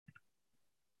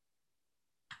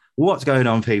What's going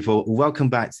on, people? Welcome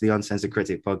back to the Uncensored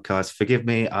Critic podcast. Forgive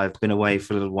me, I've been away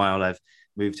for a little while. I've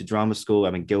moved to drama school.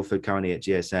 I'm in Guildford currently at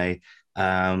GSA.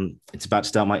 It's about to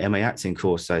start my MA acting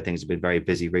course, so things have been very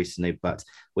busy recently, but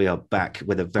we are back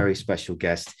with a very special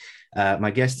guest.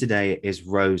 My guest today is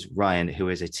Rose Ryan, who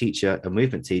is a teacher, a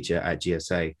movement teacher at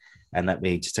GSA. And let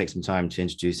me just take some time to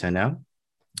introduce her now.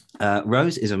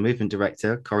 Rose is a movement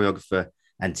director, choreographer,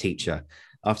 and teacher.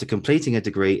 After completing a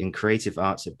degree in creative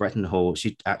arts at Bretton Hall,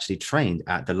 she actually trained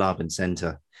at the Laban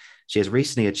Centre. She has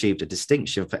recently achieved a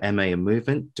distinction for MA in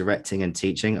movement, directing and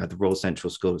teaching at the Royal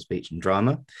Central School of Speech and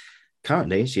Drama.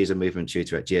 Currently, she is a movement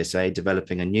tutor at GSA,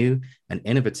 developing a new and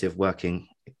innovative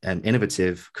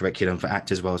curriculum for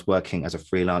actors whilst working as a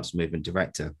freelance movement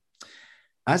director.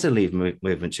 As a lead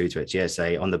movement tutor at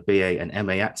GSA on the BA and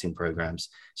MA acting programs,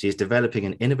 she is developing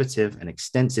an innovative and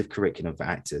extensive curriculum for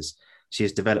actors. She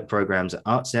has developed programs at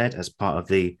ArtsEd as part of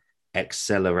the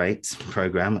Accelerate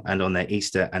program and on their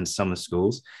Easter and summer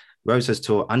schools. Rose has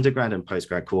taught undergrad and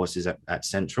postgrad courses at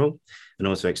Central and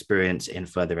also experience in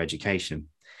further education.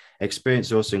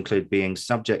 Experience also include being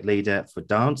subject leader for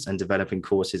dance and developing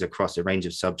courses across a range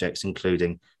of subjects,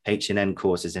 including H&N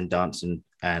courses in dance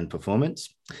and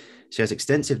performance. She has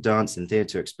extensive dance and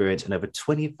theatre experience and over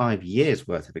 25 years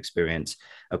worth of experience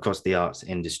across the arts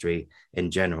industry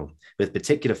in general, with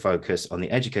particular focus on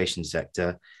the education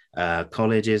sector,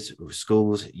 colleges,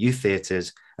 schools, youth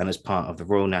theatres, and as part of the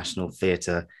Royal National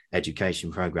Theatre Education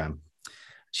Programme.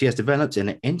 She has developed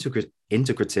an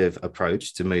integrative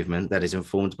approach to movement that is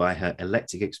informed by her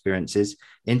eclectic experiences,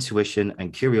 intuition,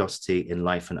 and curiosity in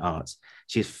life and art.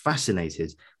 She is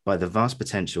fascinated by the vast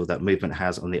potential that movement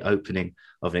has on the opening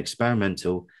of an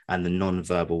experimental and the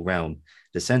non-verbal realm,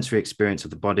 the sensory experience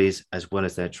of the bodies, as well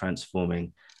as their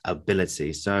transforming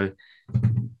ability. So,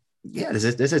 yeah,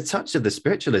 there's a touch of the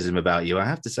spiritualism about you, I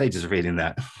have to say, just reading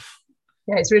that.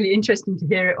 Yeah, it's really interesting to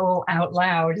hear it all out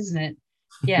loud, isn't it?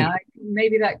 Yeah,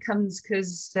 maybe that comes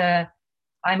because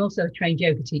I'm also a trained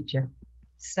yoga teacher.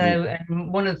 So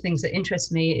one of the things that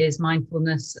interests me is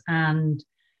mindfulness and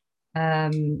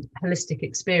holistic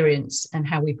experience and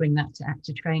how we bring that to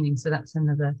actor training. So that's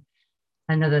another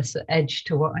sort of edge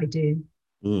to what I do.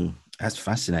 That's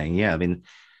fascinating. Yeah, I mean,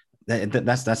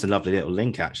 that's a lovely little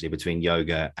link actually between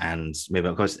yoga and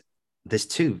movement. Of course, there's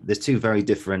two very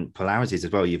different polarities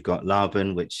as well. You've got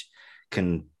Laban, which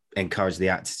can encourage the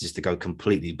actors just to go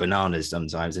completely bananas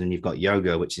sometimes, and then you've got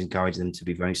yoga, which encourages them to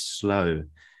be very slow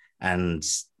and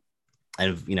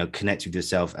connect with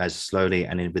yourself as slowly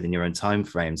and within your own time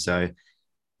frame. So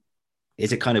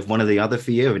is it kind of one or the other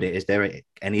for you? Is there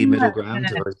any middle ground?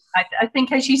 No. I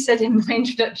think, as you said in my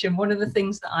introduction, one of the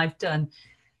things that I've done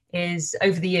is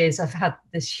over the years I've had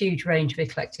this huge range of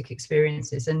eclectic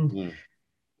experiences, and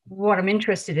what I'm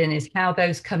interested in is how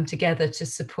those come together to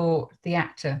support the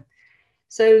actor.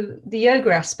 So the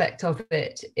yoga aspect of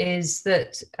it is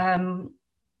that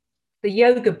the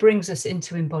yoga brings us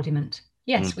into embodiment.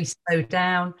 Yes, we slow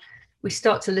down, we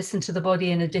start to listen to the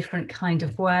body in a different kind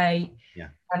of way. Yeah.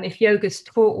 And if yoga's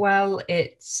taught well,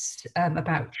 it's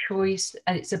about choice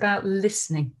and it's about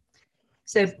listening.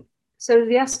 So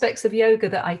the aspects of yoga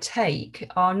that I take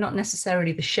are not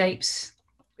necessarily the shapes,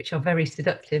 which are very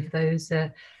seductive, those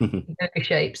yoga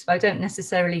shapes. But I don't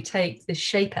necessarily take the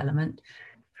shape element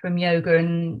from yoga,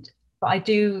 but I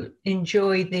do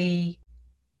enjoy the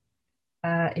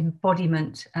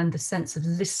embodiment and the sense of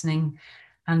listening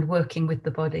and working with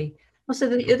the body. Also,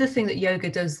 the other thing that yoga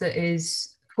does that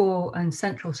is core and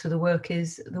central to the work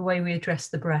is the way we address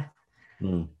the breath.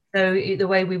 So the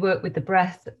way we work with the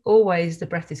breath, always the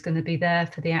breath is going to be there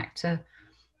for the actor,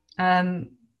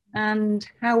 and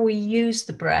how we use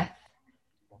the breath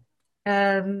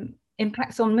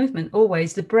impacts on movement.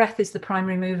 Always the breath is the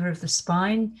primary mover of the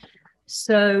spine,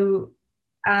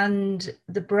 and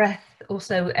the breath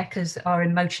also echoes our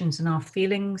emotions and our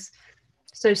feelings.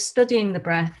 So studying the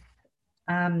breath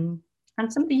and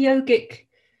some of the yogic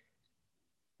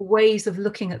ways of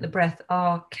looking at the breath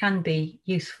can be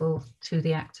useful to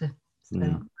the actor.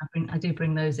 So I do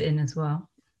bring those in as well.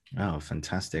 Oh,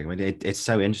 fantastic. I mean, it's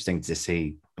so interesting to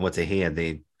see to hear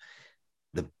the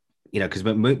because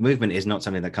movement is not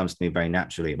something that comes to me very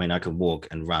naturally. I mean, I can walk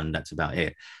and run, that's about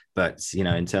it. But,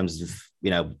 in terms of,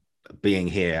 being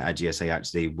here at GSA,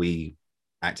 actually, we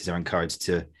actors are encouraged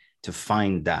to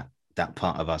find that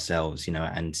part of ourselves,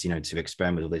 and, to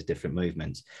experiment with all those different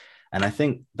movements. And I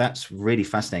think that's really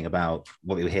fascinating about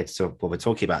what we're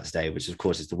talking about today, which of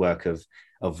course is the work of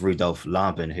Rudolf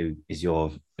Laban, who is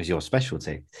your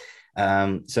specialty.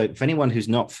 So for anyone who's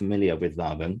not familiar with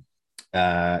Laban,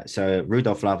 so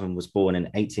Rudolf Laban was born in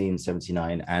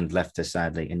 1879 and left us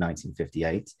sadly in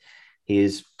 1958. He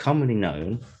is commonly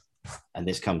known and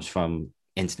this comes from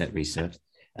internet research,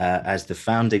 as the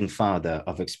founding father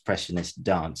of expressionist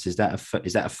dance. Is that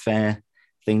a fair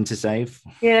thing to say?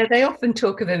 Yeah, they often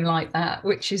talk of him like that,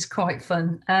 which is quite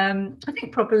fun. I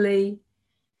think probably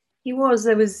he was.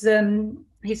 There was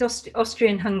he's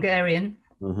Austrian Hungarian,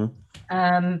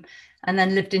 and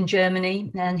then lived in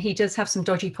Germany. And he does have some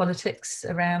dodgy politics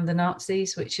around the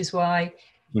Nazis, which is why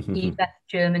he left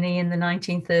Germany in the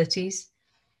 1930s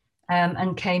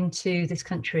and came to this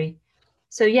country.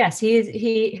 So yes,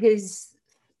 his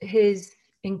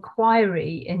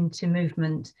inquiry into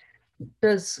movement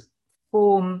does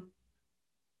form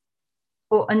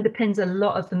or underpins a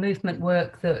lot of the movement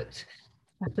work that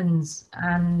happens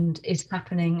and is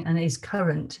happening and is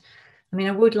current. I mean,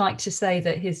 I would like to say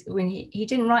that when he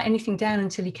didn't write anything down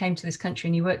until he came to this country,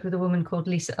 and he worked with a woman called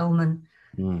Lisa Ullman,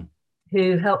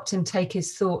 who helped him take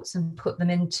his thoughts and put them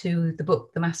into the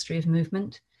book, The Mastery of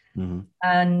Movement.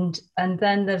 And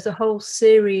then there's a whole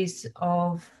series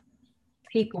of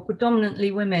people,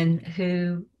 predominantly women,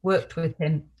 who worked with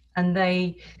him, and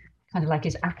they kind of like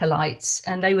his acolytes,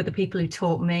 and they were the people who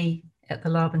taught me at the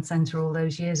Laban Center all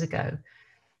those years ago.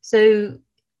 So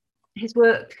his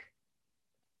work,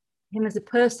 him as a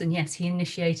person, yes, he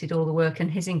initiated all the work, and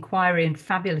his inquiry, and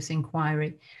fabulous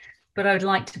inquiry. But I would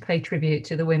like to pay tribute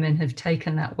to the women who've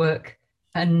taken that work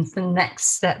and the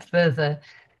next step further.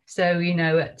 So, you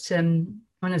know, when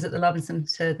I was at the Laban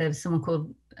Center, there was someone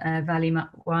called Vali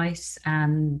Weiss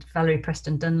and Valerie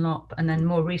Preston Dunlop, and then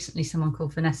more recently someone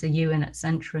called Vanessa Ewan at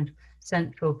Central.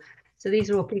 So these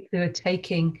are all people who are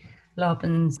taking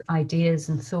Laban's ideas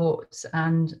and thoughts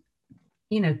and,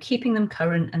 you know, keeping them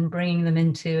current and bringing them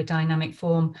into a dynamic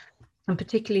form. And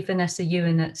particularly Vanessa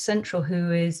Ewan at Central,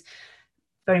 who is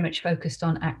very much focused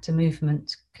on actor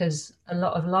movement, because a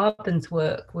lot of Laban's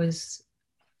work was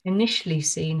initially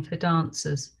seen for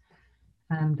dancers,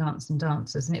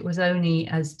 dancers. And it was only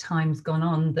as time's gone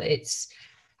on that it's,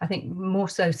 I think more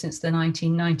so since the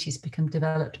 1990s, become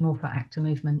developed more for actor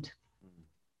movement.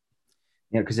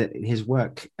 Yeah, because his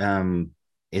work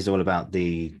is all about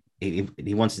he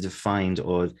wanted to find,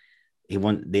 or he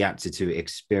want the actor to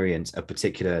experience a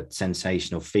particular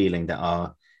sensation or feeling that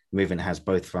our movement has,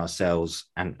 both for ourselves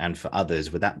and for others.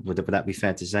 Would that be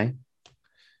fair to say?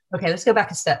 Okay, let's go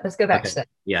back a step. A step.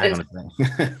 Yeah, hang on a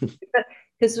second.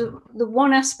 Because the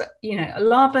one aspect, you know,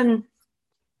 Laban,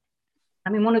 I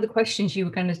mean, one of the questions you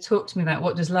were going to talk to me about,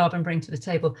 what does Laban bring to the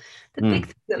table? The big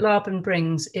thing that Laban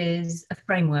brings is a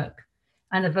framework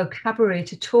and a vocabulary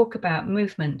to talk about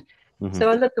movement. So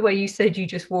I love the way you said you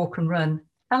just walk and run.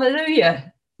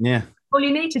 Hallelujah. Yeah. All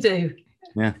you need to do.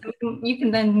 Yeah. You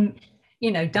can then,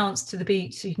 you know, dance to the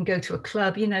beat, so you can go to a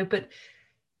club, you know, but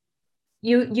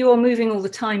you are moving all the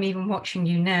time, even watching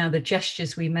you now, the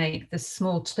gestures we make, the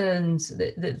small turns,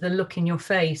 the look in your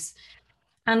face.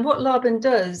 And what Laban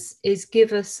does is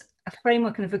give us a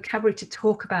framework and a vocabulary to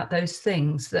talk about those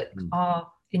things that are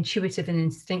intuitive and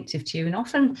instinctive to you. And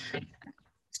often,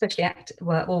 especially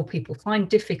all people find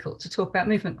difficult to talk about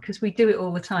movement, because we do it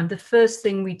all the time. The first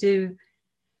thing we do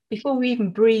before we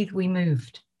even breathe, we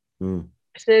moved.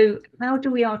 So how do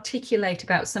we articulate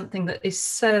about something that is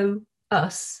so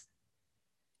us?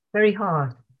 Very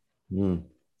hard.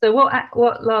 So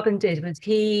what Laban did was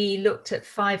he looked at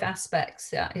 5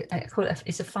 aspects. I call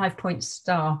it's a 5-point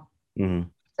star. So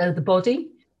the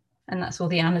body, and that's all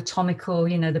the anatomical,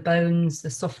 you know, the bones, the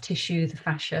soft tissue, the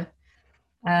fascia.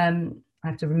 I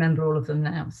have to remember all of them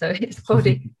now. So it's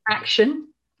body, action.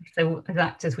 So as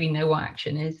actors, we know what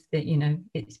action is, that, you know,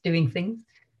 it's doing things.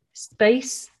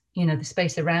 Space, you know, the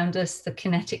space around us, the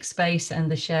kinetic space and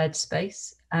the shared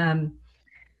space.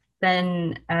 Then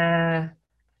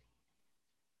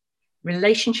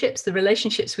relationships, the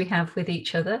relationships we have with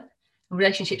each other,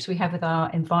 relationships we have with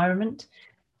our environment,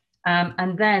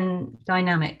 and then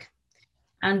dynamic.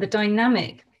 And the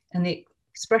dynamic and the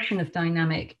expression of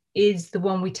dynamic is the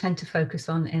one we tend to focus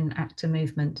on in actor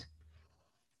movement.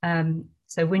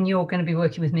 So when you're going to be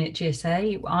working with me at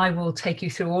GSA, I will take you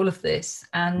through all of this,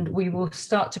 and we will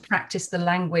start to practice the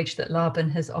language that Laban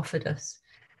has offered us.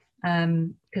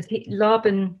 Because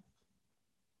Laban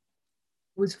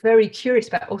was very curious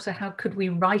about also how could we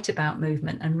write about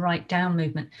movement and write down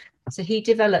movement. So he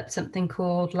developed something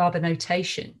called Laban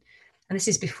notation. And this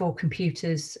is before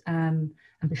computers and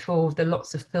before the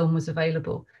lots of film was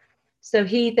available. So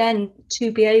he then,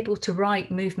 to be able to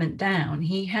write movement down,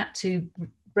 he had to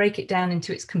break it down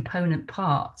into its component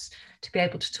parts to be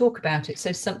able to talk about it.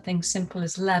 So something simple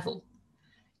as level.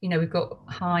 You know, we've got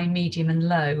high, medium, and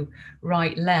low,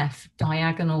 right, left,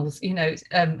 diagonals,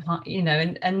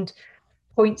 and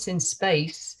points in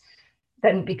space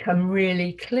then become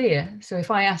really clear. So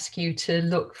if I ask you to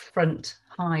look front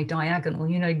high diagonal,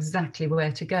 you know exactly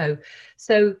where to go.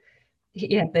 So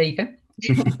yeah, there you go.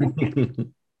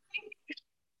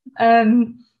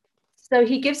 So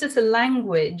he gives us a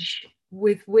language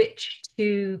with which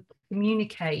to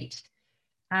communicate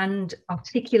and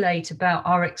articulate about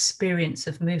our experience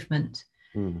of movement.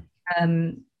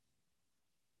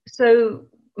 So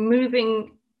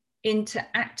moving into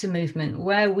actor movement,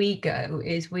 where we go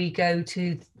is we go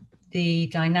to the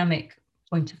dynamic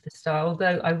point of the style,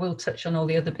 although I will touch on all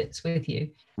the other bits with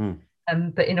you.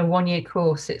 But in a one-year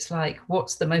course, it's like,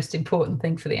 what's the most important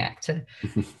thing for the actor?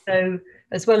 So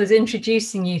as well as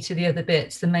introducing you to the other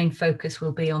bits, the main focus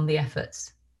will be on the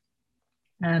efforts.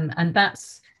 And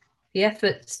that's, the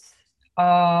efforts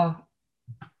are,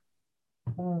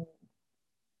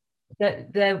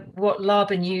 they're what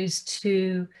Laban used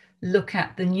to look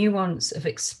at the nuance of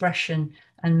expression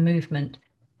and movement.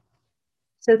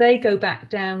 So they go back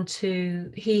down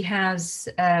to, he has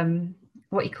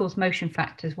what he calls motion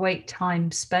factors: weight,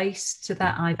 time, space. To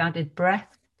that I've added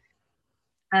breath.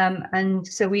 And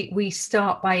so we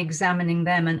start by examining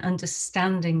them and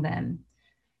understanding them.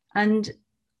 And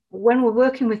when we're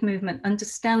working with movement,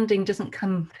 understanding doesn't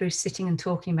come through sitting and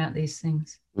talking about these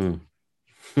things. Talk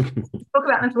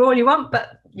about them for all you want,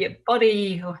 but your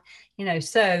body, you know,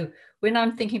 so when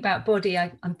I'm thinking about body,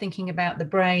 I'm thinking about the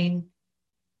brain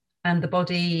and the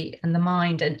body and the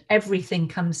mind, and everything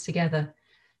comes together.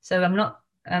 So I'm not,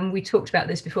 and we talked about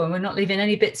this before, we're not leaving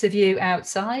any bits of you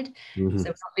outside. So we're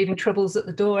not leaving troubles at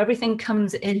the door. Everything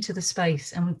comes into the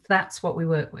space, and that's what we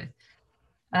work with.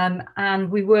 And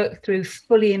we work through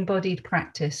fully embodied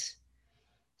practice.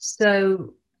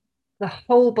 So the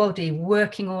whole body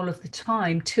working all of the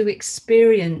time to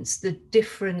experience the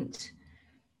different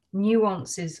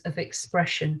nuances of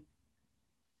expression.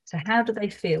 So how do they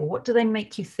feel? What do they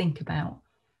make you think about?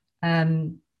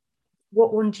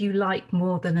 What one do you like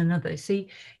more than another? See,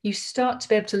 you start to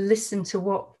be able to listen to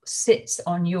what sits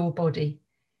on your body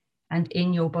and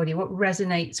in your body, what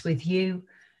resonates with you.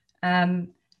 And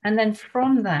then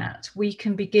from that, we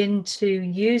can begin to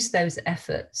use those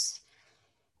efforts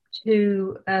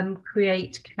to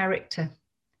create character.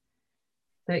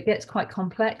 So it gets quite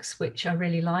complex, which I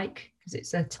really like, because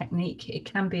it's a technique. It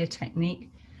can be a technique.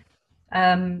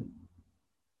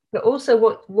 But also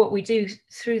what we do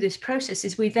through this process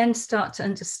is we then start to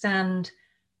understand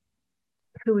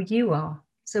who you are.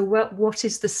 So what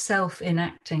is the self in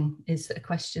acting is a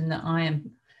question that I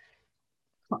am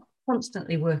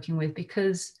constantly working with,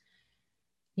 because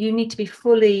you need to be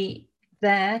fully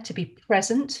there to be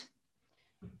present.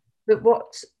 But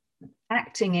what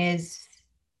acting is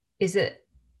a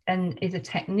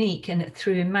technique, and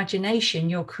through imagination,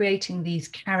 you're creating these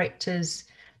characters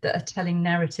that are telling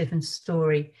narrative and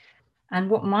story. And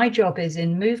what my job is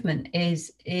in movement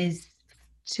is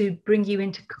to bring you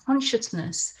into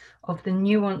consciousness of the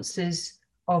nuances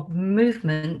of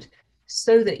movement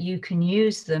so that you can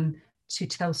use them to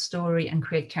tell story and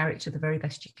create character the very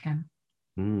best you can.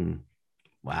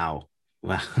 Wow.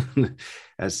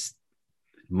 That's,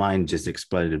 mine just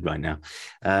exploded right now.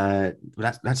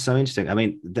 That's so interesting. I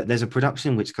mean, there's a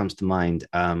production which comes to mind.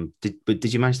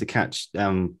 Did you manage to catch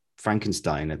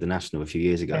Frankenstein at the National a few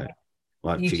years ago? Yeah.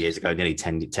 Well, a few years ago, nearly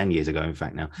 10 years ago, in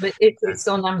fact, now. But it's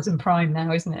on Amazon Prime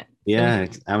now, isn't it? Yeah,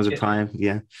 Amazon Prime,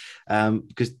 yeah.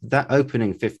 Because that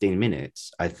opening 15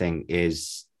 minutes, I think,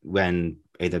 is when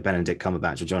either Benedict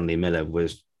Cumberbatch or John Lee Miller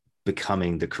was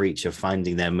becoming the creature,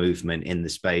 finding their movement in the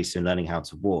space and learning how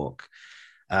to walk.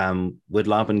 Would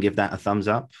Laban give that a thumbs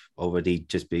up, or would he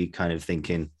just be kind of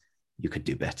thinking, you could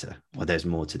do better, or there's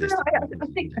more to this? No, I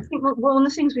think one of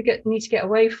the things we need to get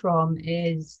away from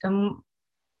is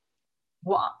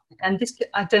this,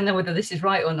 I don't know whether this is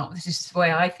right or not. This is the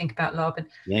way I think about Laban.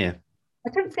 Yeah.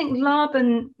 I don't think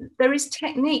Laban, there is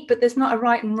technique, but there's not a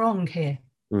right and wrong here.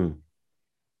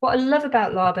 What I love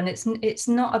about Laban, it's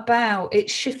not about,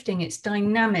 it's shifting, it's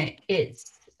dynamic,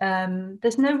 it's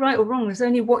there's no right or wrong. There's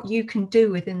only what you can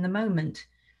do within the moment.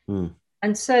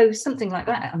 And so something like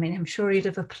that, I mean, I'm sure he'd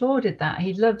have applauded that.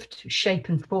 He loved shape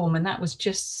and form, and that was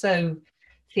just so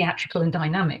theatrical and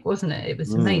dynamic, wasn't it? It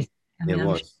was amazing. I mean,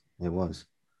 it was.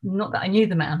 Not that I knew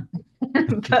the man,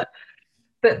 but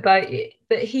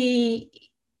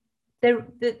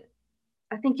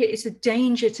I think it is a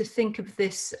danger to think of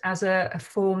this as a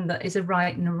form that is a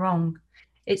right and a wrong.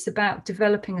 It's about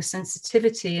developing a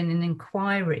sensitivity and an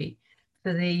inquiry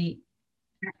for the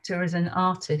actor as an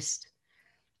artist.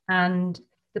 And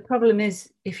the problem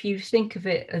is, if you think of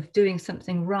it of doing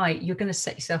something right, you're going to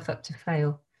set yourself up to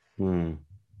fail.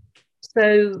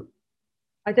 So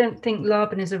I don't think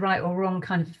Laban is a right or wrong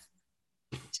kind of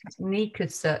technique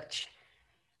as such.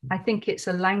 I think it's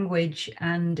a language,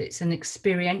 and it's an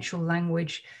experiential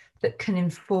language that can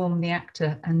inform the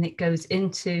actor, and it goes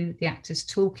into the actor's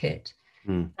toolkit.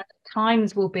 Mm. At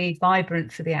times will be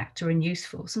vibrant for the actor and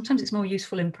useful. Sometimes it's more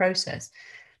useful in process.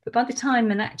 But by the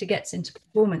time an actor gets into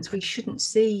performance, we shouldn't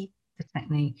see the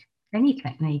technique, any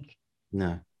technique.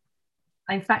 No.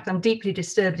 In fact, I'm deeply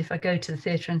disturbed if I go to the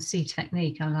theatre and see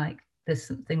technique. I'm like, there's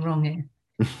something wrong here.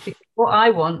 Because what I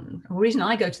want, the reason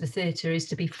I go to the theatre is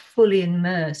to be fully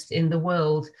immersed in the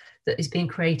world that is being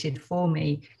created for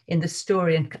me, in the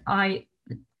story. And I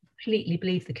completely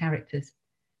believe the characters.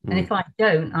 And if I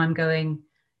don't, I'm going,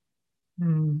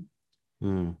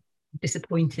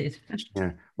 disappointed.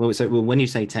 Yeah. Well, so when you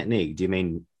say technique, do you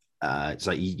mean it's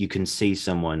like you can see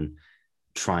someone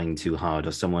trying too hard,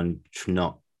 or someone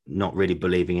not really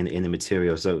believing in the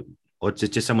material, so, or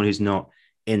just someone who's not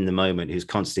in the moment, who's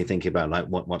constantly thinking about like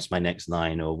what's my next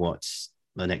line, or what's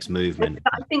the next movement?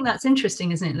 I think that's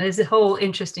interesting, isn't it? There's a whole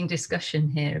interesting discussion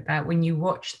here about when you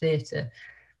watch theatre,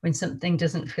 when something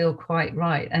doesn't feel quite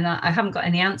right. And I haven't got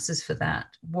any answers for that,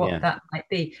 what that might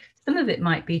be. Some of it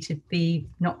might be to be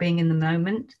not being in the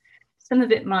moment. Some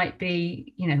of it might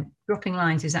be, dropping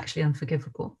lines is actually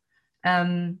unforgivable.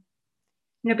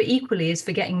 But equally is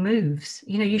forgetting moves.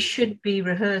 You should be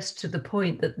rehearsed to the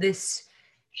point that this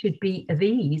should be of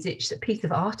ease. It's a piece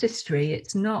of artistry.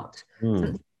 It's not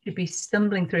something you should be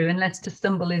stumbling through, unless to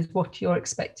stumble is what you're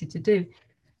expected to do.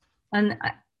 And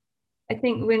I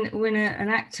think when an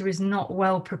actor is not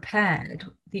well prepared,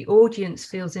 the audience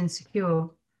feels insecure.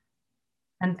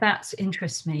 And that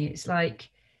interests me. It's like,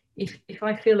 if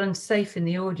I feel unsafe in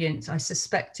the audience, I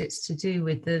suspect it's to do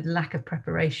with the lack of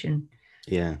preparation.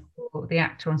 Yeah. For the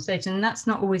actor on stage. And that's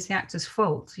not always the actor's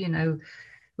fault.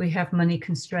 We have money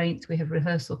constraints, we have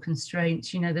rehearsal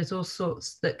constraints, there's all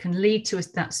sorts that can lead to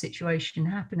that situation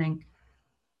happening.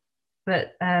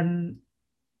 But it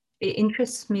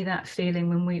interests me, that feeling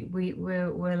when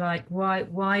we're like,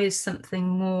 why is something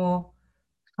more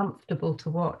comfortable to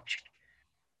watch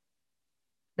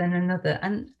than another?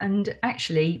 And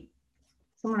actually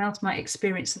someone else might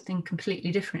experience something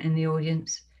completely different in the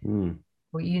audience. Well,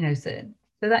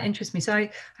 so that interests me. So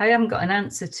I haven't got an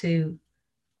answer to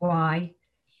why.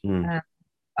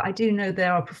 I do know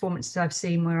there are performances I've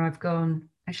seen where I've gone,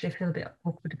 actually I feel a bit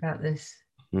awkward about this.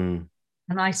 And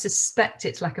I suspect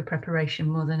it's lack of preparation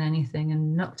more than anything,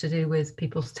 and not to do with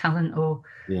people's talent or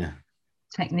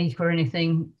technique or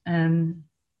anything.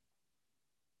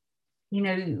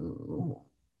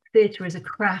 Theatre is a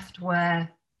craft where,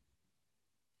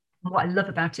 what I love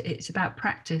about it, it's about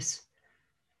practice.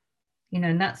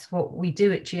 And that's what we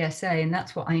do at GSA, and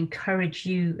that's what I encourage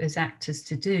you as actors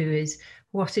to do, is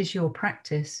what is your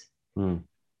practice? Because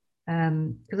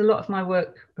a lot of my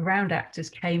work around actors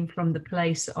came from the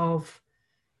place of,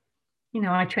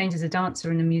 I trained as a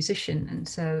dancer and a musician, and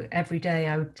so every day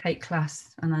I would take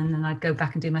class, and then I'd go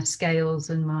back and do my scales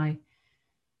and my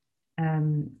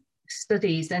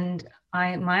studies, and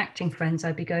my acting friends,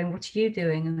 I'd be going, what are you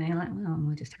doing? And they're like, well,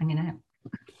 we're just hanging out.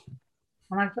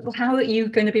 And I thought, well, how are you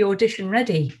going to be audition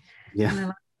ready? Yeah. And they're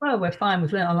like, well, we're fine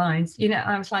with little lines.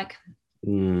 I was like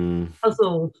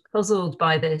puzzled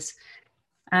by this.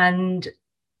 And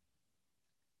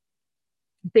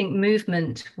I think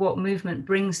what movement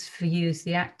brings for you as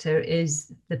the actor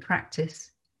is the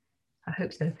practice. I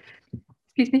hope so.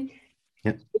 Excuse me.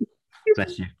 Yep.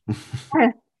 Bless you.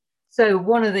 So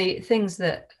one of the things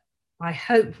that I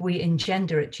hope we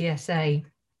engender at GSA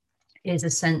is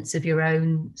a sense of your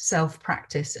own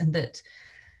self-practice, and that,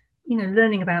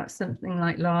 learning about something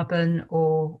like Laban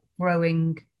or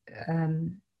growing,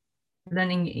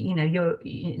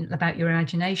 learning, about your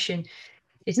imagination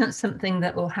is not something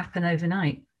that will happen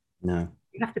overnight. No.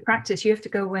 You have to practice. You have to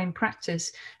go away and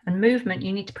practice. And movement,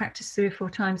 you need to practice 3 or 4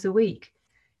 times a week.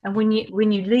 And when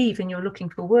you leave and you're looking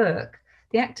for work,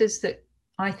 the actors that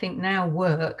I think now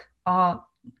work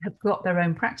have got their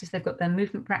own practice. They've got their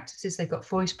movement practices, they've got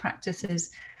voice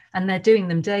practices, and they're doing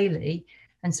them daily.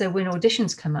 And so when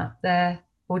auditions come up, they're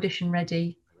audition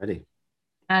ready.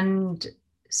 And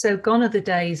so gone are the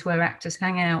days where actors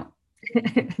hang out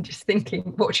just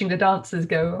watching the dancers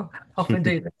go off and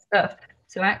do their stuff.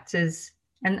 So actors,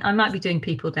 and I might be doing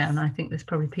people down, I think there's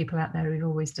probably people out there who've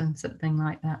always done something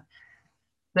like that.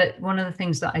 But one of the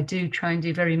things that I do try and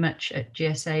do very much at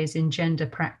GSA is engender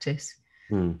practice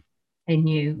in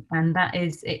you. And that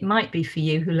is, it might be for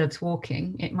you who loves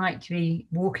walking, it might be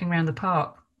walking around the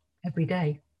park every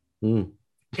day.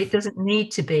 It doesn't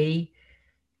need to be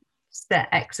set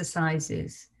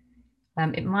exercises.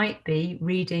 It might be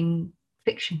reading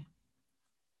fiction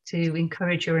to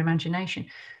encourage your imagination.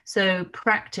 So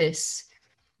practice,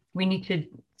 we need to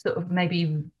sort of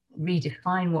maybe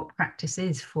redefine what practice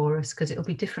is for us, because it'll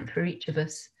be different for each of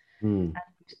us. Mm.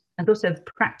 And also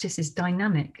practice is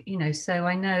dynamic, you know, so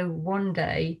I know one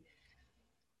day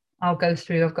I'll go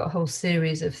through, I've got a whole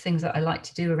series of things that I like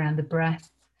to do around the breath,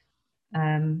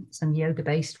 some yoga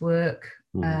based work,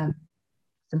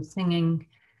 some singing,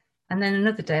 and then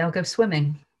another day I'll go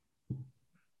swimming.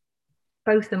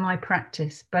 Both are my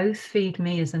practice, both feed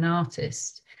me as an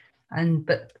artist,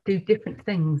 but do different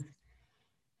things.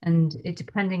 And it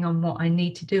depending on what I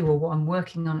need to do or what I'm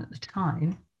working on at the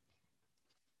time,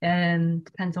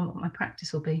 depends on what my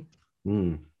practice will be.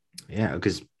 Yeah,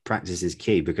 because practice is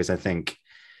key, because I think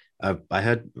I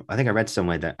think I read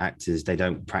somewhere that actors, they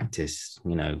don't practice,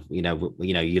 you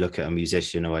look at a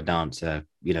musician or a dancer,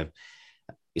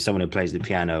 someone who plays the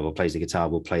piano or plays the guitar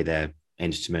will play their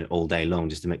instrument all day long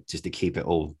just to keep it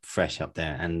all fresh up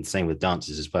there. And same with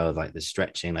dancers as well, like the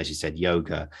stretching, as you said,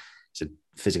 yoga, so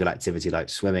physical activity like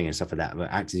swimming and stuff like that.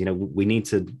 But actors, we need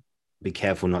to be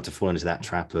careful not to fall into that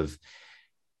trap of,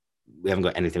 we haven't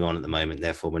got anything on at the moment,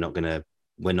 therefore we're not going to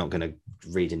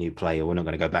read a new play, or we're not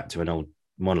going to go back to an old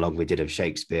monologue we did of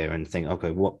Shakespeare and think,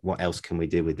 okay, what else can we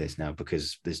do with this now,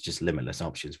 because there's just limitless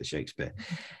options for Shakespeare.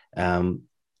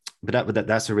 But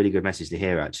that's a really good message to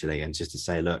hear, actually, and just to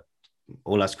say, look,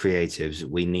 all us creatives,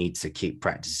 we need to keep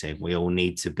practicing. We all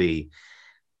need to be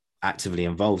actively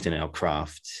involved in our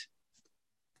craft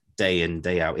day in,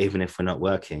 day out, even if we're not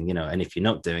working, and if you're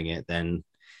not doing it, then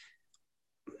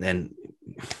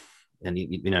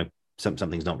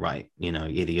something's not right.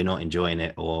 Either you're not enjoying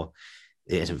it or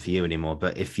it isn't for you anymore.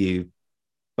 But I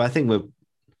think we've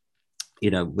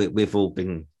all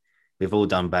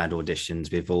done bad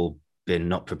auditions. We've all been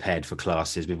not prepared for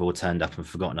classes. We've all turned up and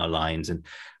forgotten our lines. And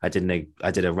I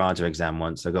did a RADA exam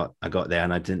once. I got there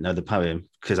and I didn't know the poem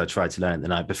because I tried to learn it the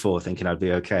night before thinking I'd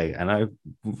be okay. And I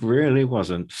really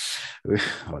wasn't.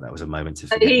 Oh, that was a moment to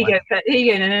forget. Here you go.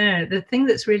 No. The thing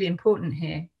that's really important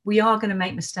here, we are going to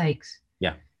make mistakes.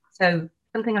 Yeah. So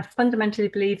something I fundamentally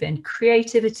believe in,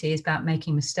 creativity is about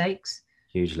making mistakes.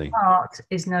 Hugely. Art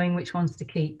is knowing which ones to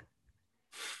keep.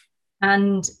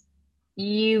 And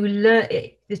you learn,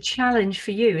 the challenge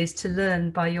for you is to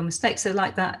learn by your mistakes. So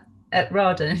like that at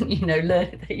RADA,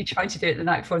 learn that you tried to do it the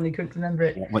night before and you couldn't remember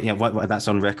it. What that's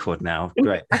on record now.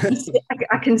 Great.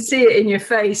 I can see it in your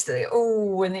face.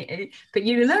 But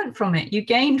you learned from it. You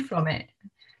gained from it.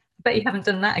 I bet you haven't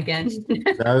done that again.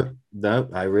 No,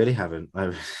 I really haven't.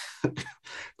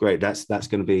 Great. That's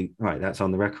going to be right. That's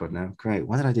on the record now. Great.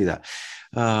 Why did I do that?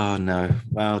 Oh no.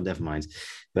 Well, never mind.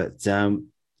 But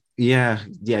yeah.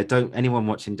 Don't, anyone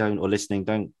watching, or listening,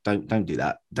 don't do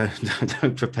that.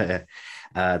 Don't prepare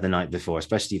the night before,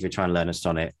 especially if you're trying to learn a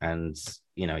sonnet and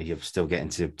you're still getting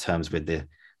to terms with the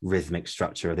rhythmic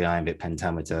structure of the iambic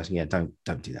pentameter. Yeah, don't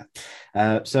do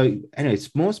that. So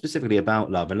anyways, more specifically about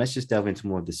Love, and let's just delve into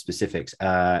more of the specifics.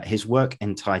 His work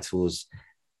entitles,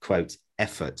 quote,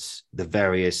 efforts, the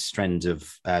various strands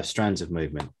of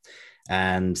movement,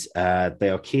 and they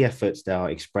are key efforts that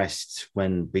are expressed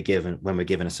when we're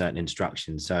given a certain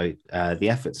instruction. So the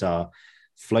efforts are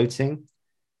floating,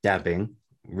 dabbing,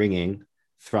 ringing,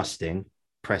 thrusting,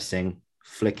 pressing,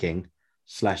 flicking,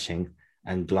 slashing,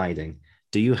 and gliding.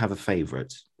 Do you have a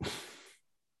favorite?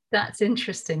 That's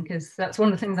interesting, because that's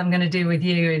one of the things I'm going to do with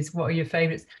you is, what are your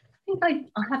favorites? I think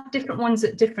I have different ones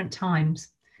at different times.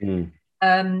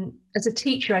 As a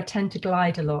teacher, I tend to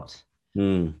glide a lot.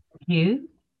 You,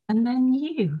 and then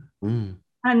you.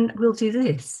 And we'll do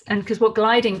this. And because what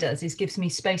gliding does is gives me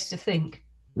space to think,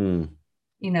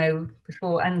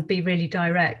 before, and be really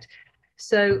direct.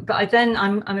 So, but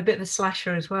I'm a bit of a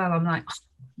slasher as well. I'm like,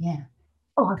 yeah.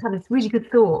 Oh, I've had a really good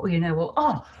thought, or yeah,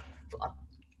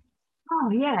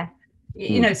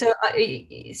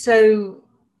 So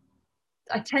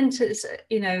I tend to,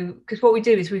 because what we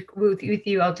do is with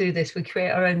you, I'll do this. We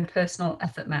create our own personal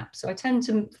effort map. So I tend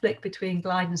to flick between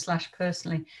glide and slash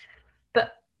personally,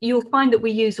 but you'll find that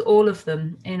we use all of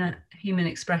them in a human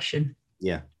expression.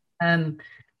 Yeah.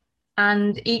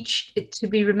 And to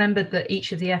be remembered that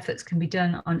each of the efforts can be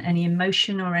done on any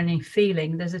emotion or any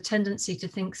feeling. There's a tendency to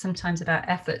think sometimes about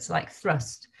efforts like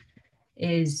thrust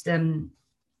is, can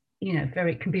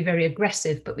be very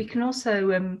aggressive, but we can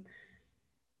also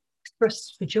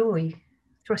thrust for joy.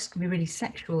 Thrust can be really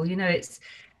sexual. And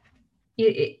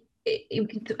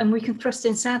we can thrust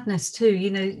in sadness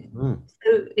too.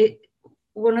 So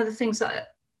one of the things that I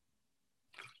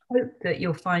hope that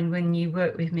you'll find when you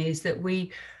work with me is that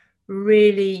we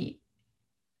really,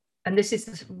 and this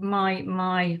is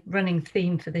my running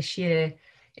theme for this year,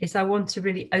 is I want to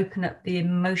really open up the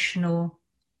emotional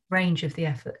range of the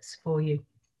efforts for you.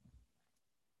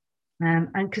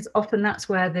 And because often that's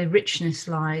where the richness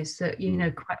lies, that, you know,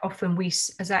 quite often we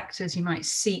as actors, you might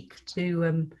seek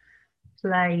to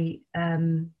play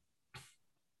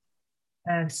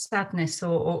sadness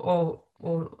or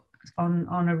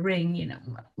on a ring, you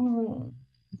know.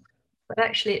 But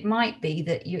actually it might be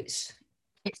that it's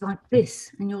like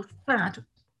this and you're sad,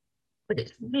 but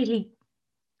it's really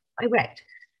direct.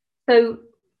 So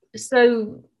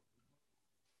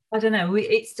I don't know,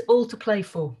 it's all to play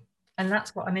for. And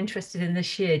that's what I'm interested in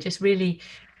this year, just really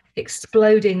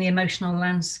exploding the emotional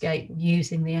landscape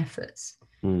using the efforts,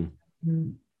 so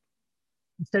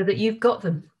that you've got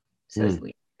them. So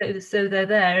they're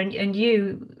there, and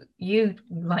you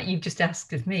like you've just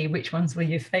asked of me, which ones were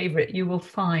your favorite? You will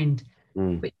find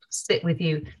which sit with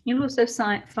you. You'll also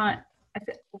find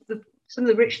some of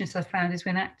the richness I've found is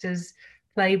when actors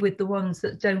play with the ones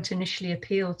that don't initially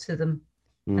appeal to them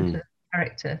and to the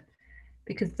character,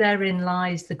 because therein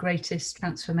lies the greatest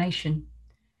transformation.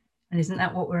 And isn't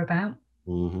that what we're about?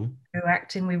 Through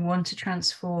acting, we want to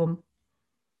transform.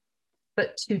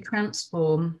 But to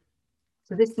transform,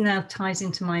 so this now ties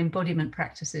into my embodiment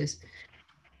practices.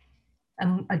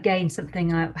 And again,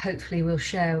 something I hopefully will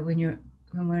share when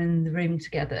we're in the room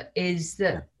together, is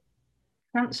that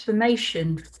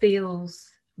transformation feels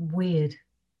weird.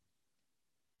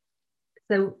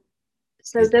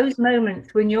 So those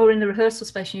moments when you're in the rehearsal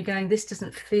space and you're going, this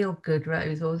doesn't feel good,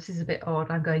 Rose, or this is a bit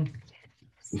odd, I'm going,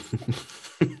 so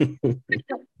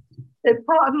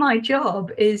part of my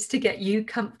job is to get you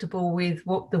comfortable with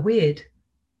what the weird,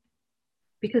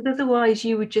 because otherwise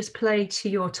you would just play to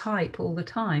your type all the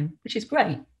time, which is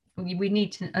great. We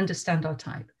need to understand our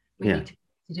type. We need to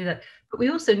do that, but we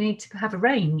also need to have a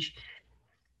range.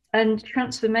 And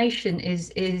transformation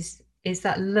is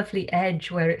that lovely edge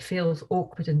where it feels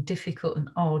awkward and difficult and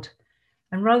odd.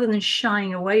 And rather than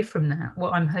shying away from that,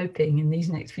 what I'm hoping in these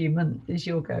next few months is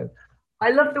you'll go, I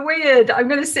love the weird. I'm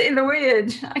going to sit in the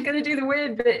weird. I'm going to do the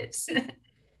weird bits.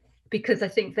 Because I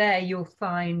think there you'll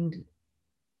find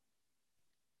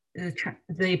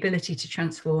the ability to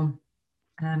transform,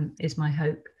 is my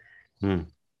hope. Oh,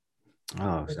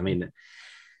 I mean,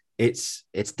 it's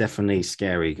definitely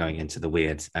scary going into the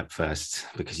weird at first,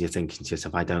 because you're thinking to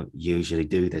yourself, I don't usually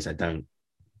do this. I don't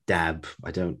dab.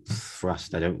 I don't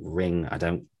thrust. I don't ring. I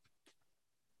don't,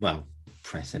 well,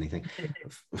 press anything.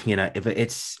 You know,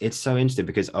 it's so interesting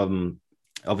because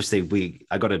obviously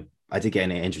I did get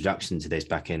an introduction to this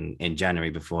back in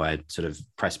January before I sort of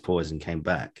pressed pause and came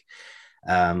back.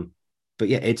 But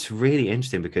yeah, it's really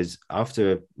interesting because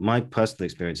after my personal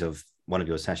experience of one of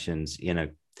your sessions, you know,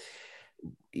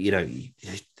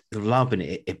 the larbing,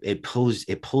 it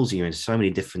pulls you in so many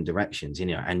different directions, you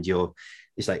know, and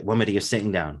it's like one minute you're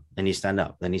sitting down, then you stand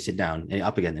up, then you sit down, and you're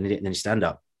up again, and then you stand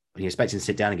up, and you're expecting to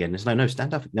sit down again. It's like, no,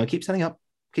 stand up, no, keep standing up,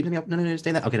 no,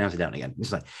 stay there, okay, now sit down again.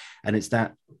 It's like, and it's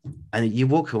that, and you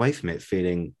walk away from it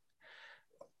feeling,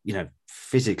 you know,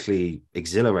 physically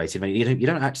exhilarated. I mean, you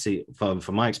don't actually, from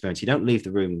my experience, you don't leave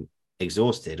the room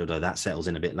exhausted, although that settles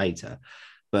in a bit later,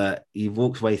 but you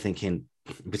walked away thinking,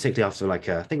 particularly after like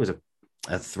I think it was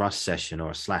a thrust session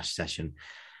or a slash session,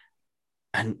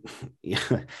 and yeah,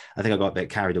 I think I got a bit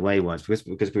carried away once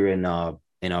because we were in our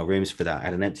rooms for that. I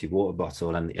had an empty water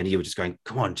bottle, and you were just going,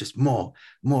 come on, just more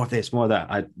of this, more of that.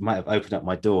 I might have opened up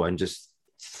my door and just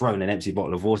thrown an empty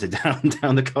bottle of water down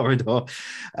the corridor,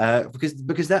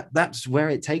 because that's where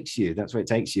it takes you. That's where it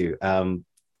takes you. And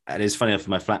it's funny enough, for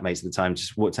my flatmates at the time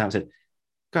just walked out and said,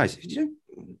 guys,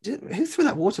 who threw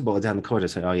that water bottle down the corridor? I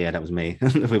said, oh yeah, that was me.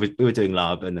 we were doing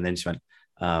lab, and then she went,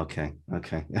 oh, okay.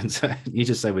 And so you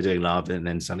just say we're doing lab, and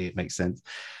then suddenly it makes sense.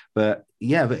 But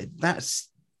yeah, but that's,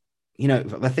 you know,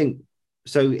 I think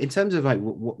so. In terms of like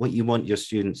what you want your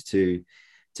students to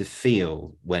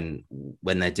feel when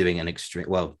they're doing an extreme,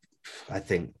 well, I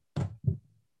think, I'm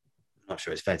not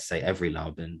sure it's fair to say every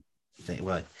lab, and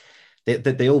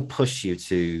they all push you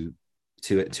to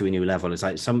a new level. It's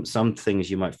like some things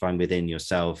you might find within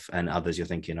yourself, and others you're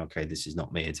thinking, okay, this is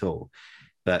not me at all.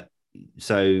 But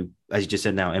so, as you just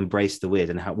said, now embrace the weird.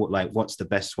 And what's the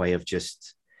best way of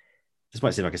just, this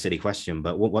might seem like a silly question,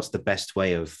 but what's the best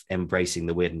way of embracing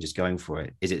the weird and just going for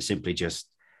it? Is it simply just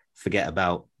forget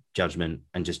about judgment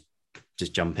and just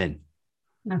jump in?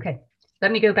 Okay,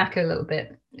 let me go back a little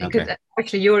bit, because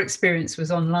actually your experience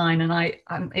was online,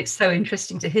 and it's so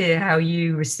interesting to hear how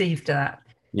you received that.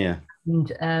 Yeah.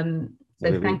 And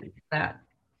so thank you for that.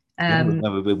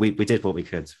 We did what we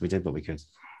could.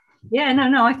 Yeah,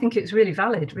 no, I think it's really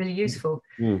valid, really useful.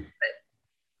 But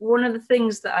one of the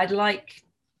things that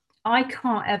I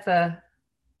can't ever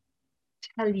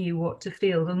tell you what to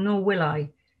feel, and nor will I.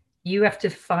 You have to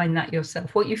find that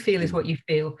yourself. What you feel is what you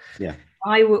feel. Yeah.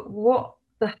 What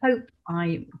the hope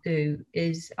I do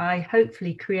is I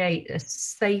hopefully create a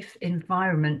safe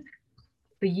environment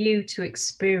for you to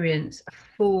experience a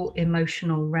full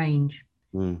emotional range.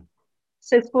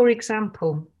 So, for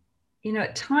example,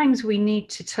 at times we need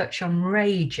to touch on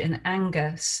rage and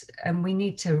anger, and we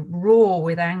need to roar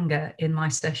with anger in my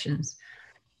sessions.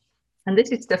 And this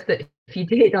is stuff that if you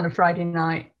did on a Friday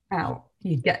night out,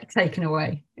 you'd get taken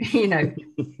away,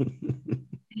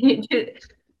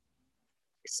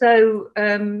 So,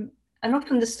 and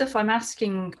often the stuff I'm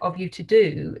asking of you to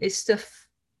do is stuff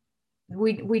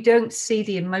we don't see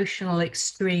the emotional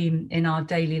extreme in our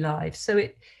daily lives. So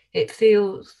it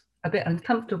feels a bit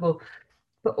uncomfortable.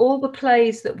 But all the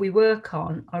plays that we work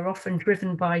on are often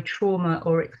driven by trauma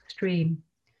or extreme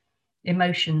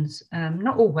emotions.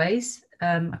 Not always.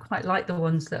 I quite like the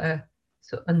ones that are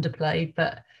sort of underplayed,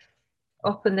 but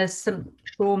often there's some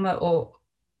trauma or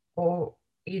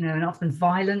and often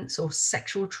violence or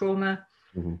sexual trauma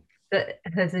that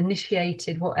has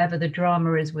initiated whatever the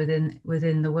drama is within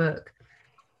the work.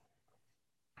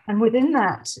 And within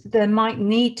that, there might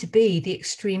need to be the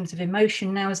extremes of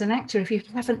emotion. Now, as an actor, if you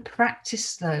haven't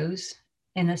practiced those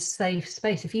in a safe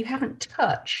space, if you haven't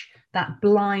touched that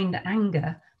blind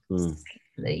anger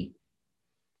safely,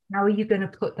 how are you going to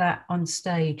put that on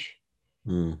stage?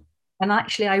 And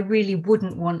actually, I really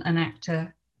wouldn't want an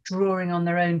actor drawing on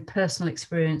their own personal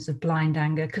experience of blind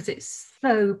anger, because it's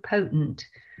so potent.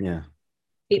 Yeah.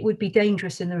 It would be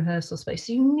dangerous in the rehearsal space.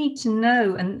 So you need to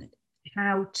know and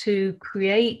how to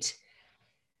create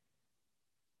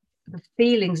the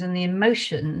feelings and the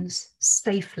emotions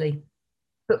safely.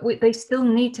 But they still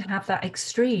need to have that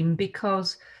extreme,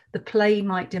 because the play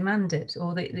might demand it,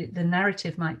 or the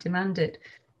narrative might demand it.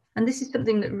 And this is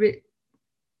something that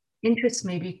interests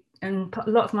me, and a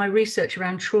lot of my research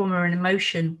around trauma and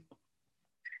emotion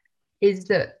is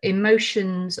that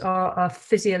emotions are a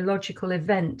physiological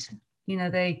event.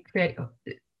 They create,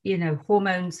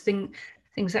 hormones,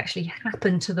 things actually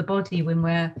happen to the body when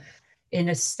we're in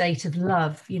a state of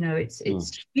love.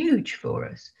 It's huge for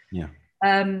us. Yeah.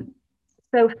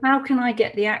 So how can I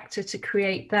get the actor to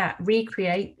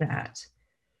recreate that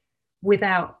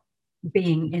without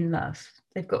being in love?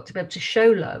 They've got to be able to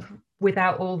show love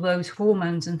without all those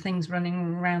hormones and things running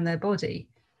around their body.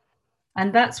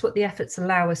 And that's what the efforts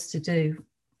allow us to do.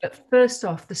 But first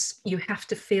off, you have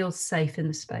to feel safe in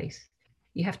the space.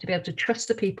 You have to be able to trust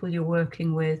the people you're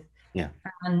working with. Yeah.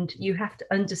 And you have to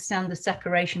understand the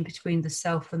separation between the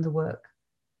self and the work,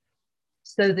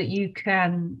 so that you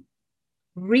can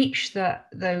reach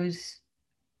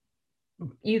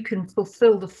you can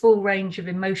fulfill the full range of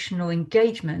emotional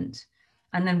engagement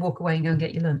and then walk away and go and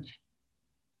get your lunch,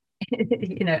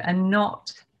 and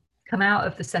not come out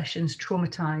of the sessions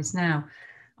traumatized. Now,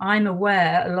 I'm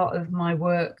aware a lot of my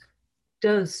work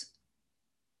does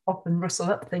often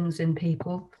rustle up things in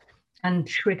people and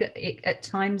trigger it. At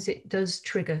times it does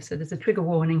trigger. So there's a trigger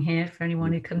warning here for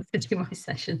anyone who comes to do my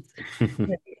sessions.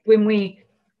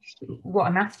 What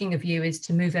I'm asking of you is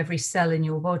to move every cell in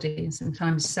your body, and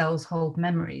sometimes cells hold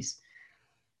memories.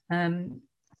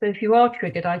 So if you are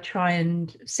triggered, I try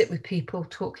and sit with people,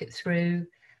 talk it through.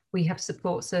 We have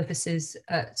support services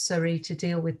at Surrey to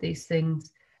deal with these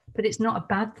things, but it's not a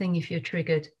bad thing if you're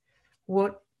triggered.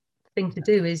 What thing to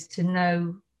do is to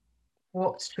know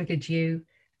what's triggered you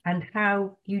and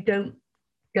how you don't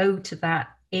go to that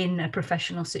in a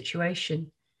professional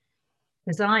situation.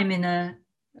 Because I'm in a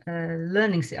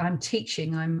learning, I'm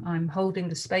teaching, I'm holding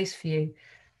the space for you.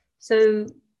 So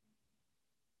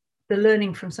the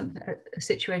learning from a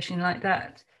situation like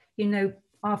that,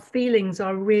 our feelings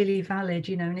are really valid,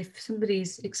 and if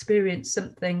somebody's experienced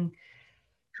something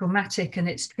traumatic and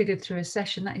it's triggered through a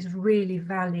session, that is really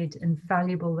valid and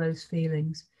valuable, those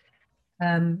feelings.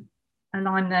 And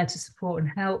I'm there to support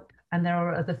and help. And there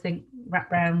are other things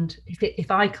wrapped around.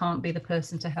 If I can't be the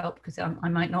person to help, because I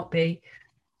might not be,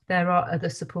 there are other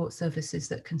support services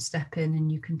that can step in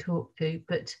and you can talk to.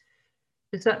 But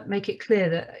does that make it clear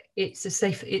that it's a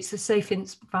safe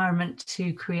environment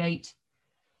to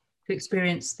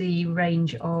experience the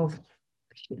range of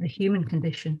the human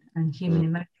condition and human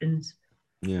emotions?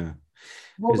 Yeah.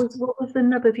 What was the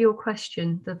nub of your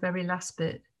question, the very last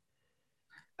bit?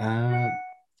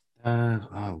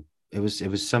 It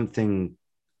was something.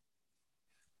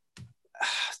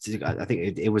 I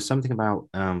think it was something about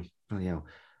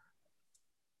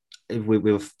we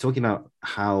were talking about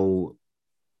how,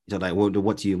 like,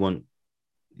 what do you want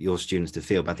your students to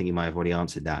feel? But I think you might have already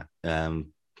answered that.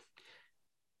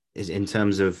 Is in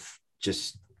terms of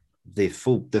just the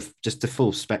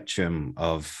full spectrum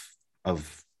of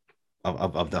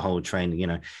the whole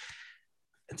training.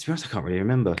 To be honest, I can't really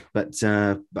remember, but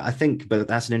I think, but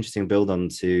that's an interesting build on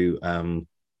to,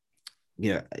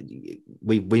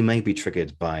 we may be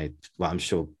triggered by, well, I'm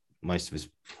sure most of us,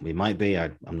 we might be,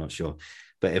 I'm not sure,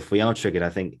 but if we are triggered, I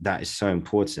think that is so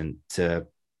important to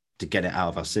get it out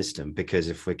of our system, because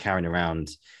if we're carrying around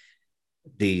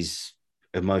these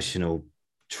emotional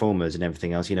traumas and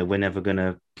everything else, we're never going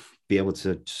to be able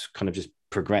to just kind of just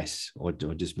progress or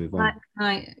just move on.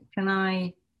 Can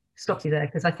I stop you there?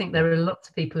 Because I think there are lots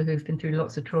of people who've been through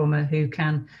lots of trauma who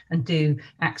can and do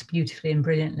act beautifully and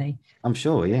brilliantly. I'm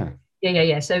sure, yeah.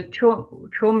 Yeah. So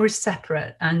trauma is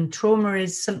separate, and trauma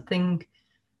is something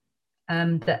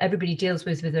that everybody deals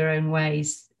with their own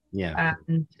ways. Yeah.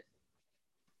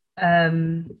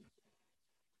 And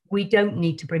we don't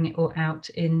need to bring it all out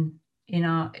in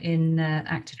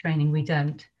actor training. We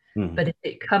don't. But if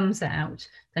it comes out,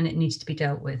 then it needs to be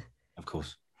dealt with. Of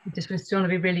course. I just want to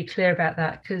be really clear about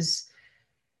that, because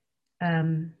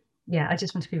I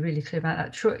just want to be really clear about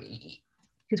that.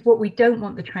 Because what we don't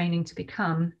want the training to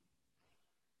become,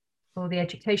 or the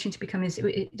education to become, is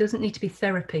it doesn't need to be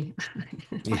therapy.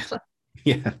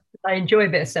 Yeah. I enjoy a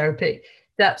bit of therapy.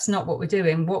 That's not what we're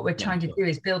doing. What we're trying to do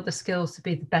is build the skills to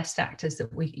be the best actors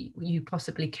that you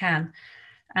possibly can.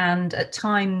 And at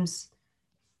times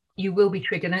you will be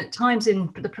triggered. And at times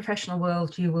in the professional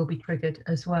world, you will be triggered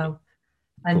as well.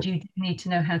 And you need to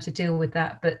know how to deal with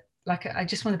that. But I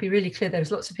just want to be really clear,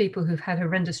 there's lots of people who've had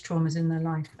horrendous traumas in their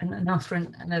life and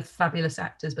are fabulous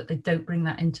actors, but they don't bring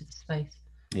that into the space.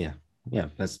 Yeah.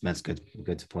 That's good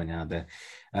to point out there.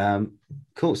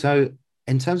 Cool. So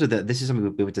in terms of this is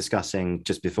something we were discussing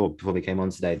just before we came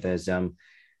on today. There's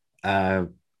I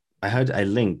heard a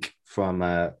link from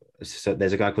so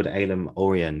there's a guy called Alam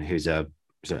Orion who's a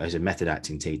method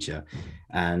acting teacher,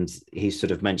 and he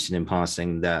sort of mentioned in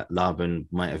passing that Laban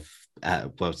might have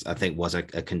I think was a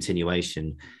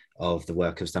continuation of the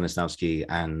work of Stanislavski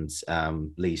and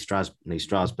Lee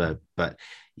Strasberg, but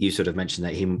you sort of mentioned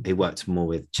that he worked more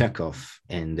with Chekhov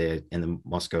in the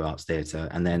Moscow Arts Theatre,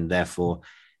 and then therefore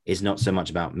is not so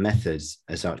much about methods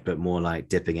as such, but more like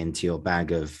dipping into your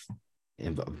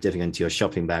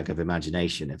shopping bag of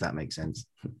imagination, if that makes sense.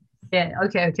 Yeah.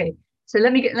 Okay. So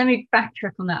let me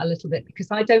backtrack on that a little bit, because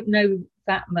I don't know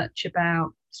that much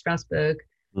about Strasberg.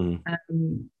 I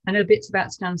know bits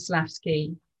about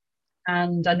Stanislavski,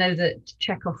 and I know that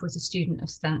Chekhov was a student of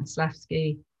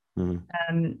Stanislavski.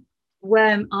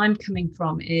 Where I'm coming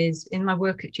from is, in my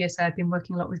work at GSA, I've been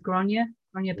working a lot with Gronya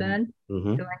Byrne,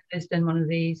 who has done one of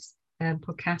these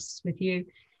podcasts with you.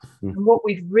 And what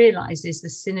we've realized is the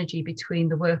synergy between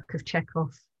the work of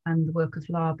Chekhov and the work of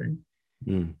Laban.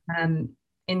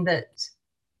 In that,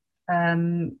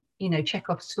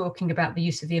 Chekhov's talking about the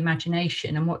use of the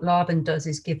imagination, and what Laban does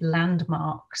is give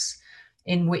landmarks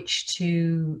in which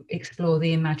to explore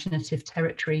the imaginative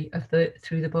territory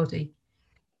through the body.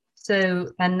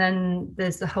 So, and then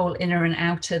there's the whole inner and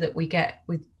outer that we get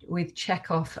with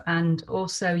Chekhov, and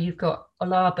also you've got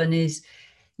Laban is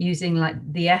using like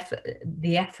the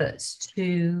efforts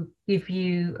to give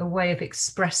you a way of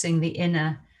expressing the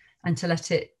inner and to let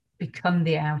it become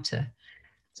the outer.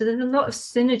 So there's a lot of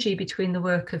synergy between the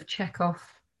work of Chekhov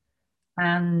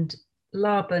and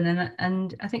Laban,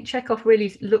 and I think Chekhov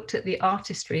really looked at the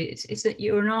artistry. It's that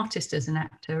you're an artist as an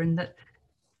actor, and that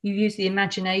you use the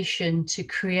imagination to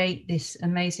create these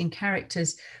amazing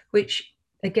characters, which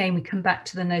again, we come back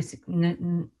to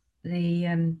the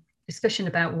discussion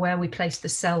about where we place the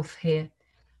self here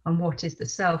and what is the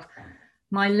self.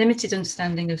 My limited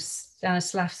understanding of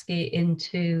Stanislavski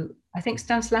I think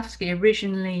Stanislavski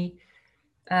originally,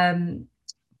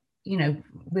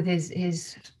 with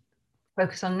his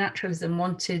focus on naturalism,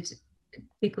 wanted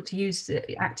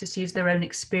actors to use their own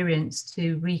experience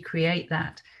to recreate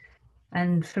that.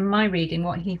 And from my reading,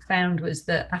 what he found was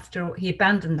that he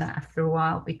abandoned that after a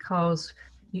while, because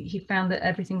he found that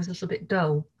everything was a little bit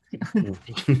dull.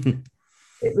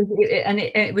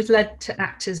 It was led to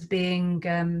actors being,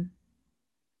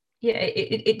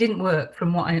 it didn't work from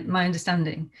my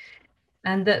understanding.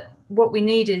 And that what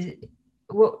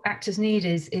actors need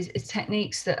is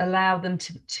techniques that allow them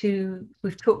to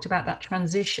we've talked about that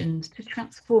transition, to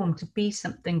transform, to be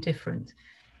something different.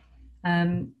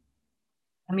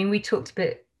 We talked a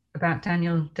bit about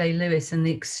Daniel Day-Lewis and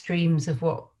the extremes of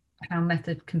how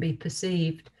method can be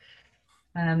perceived.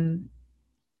 And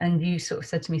you sort of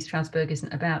said to me, Strasberg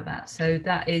isn't about that. So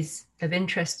that is of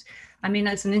interest.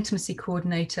 As an intimacy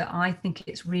coordinator, I think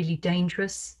it's really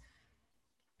dangerous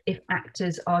if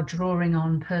actors are drawing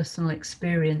on personal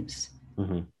experience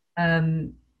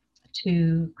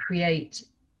to create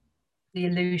the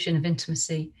illusion of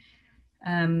intimacy.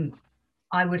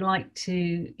 I would like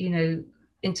to,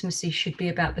 intimacy should be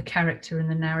about the character and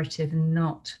the narrative and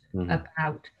not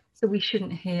about. So we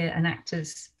shouldn't hear an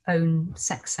actor's own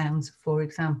sex sounds, for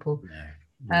example.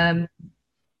 No.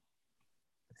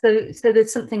 So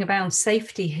there's something about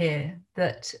safety here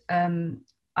that,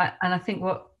 I think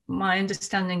what my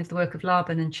understanding of the work of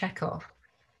Laban and Chekhov,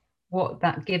 what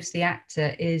that gives the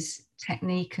actor is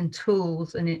technique and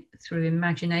tools, and it through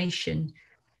imagination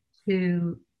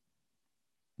to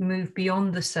move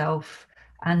beyond the self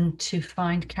and to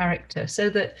find character, so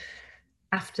that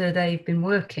after they've been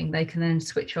working, they can then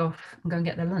switch off and go and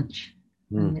get their lunch.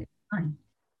 And it's fine.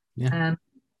 Yeah.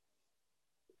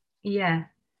 Yeah.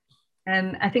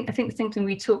 I think something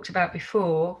we talked about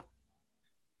before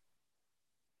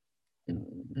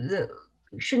that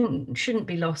shouldn't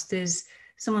be lost is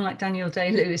someone like Daniel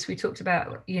Day-Lewis. We talked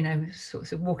about, you know,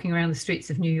 sort of walking around the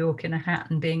streets of New York in a hat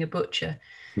and being a butcher.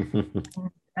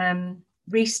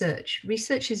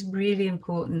 Research is really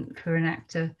important for an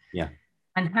actor. Yeah.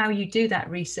 And how you do that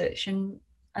research, and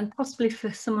possibly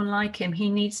for someone like him, he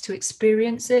needs to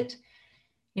experience it.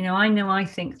 You know I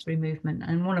think through movement,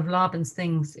 and one of Laban's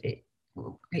things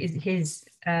is his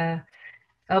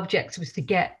object was to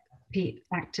get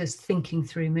actors thinking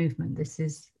through movement. This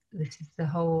is a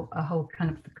whole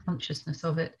kind of the consciousness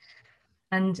of it.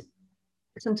 And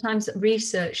sometimes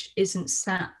research isn't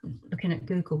sat looking at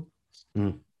Google.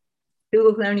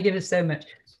 Google can only give us so much.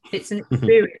 It's an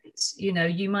experience. You know,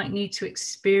 you might need to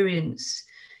experience,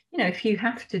 you know, if you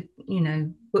have to, you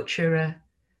know, butcher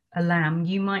a lamb,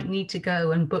 you might need to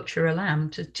go and butcher a lamb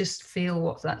to just feel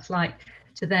what that's like,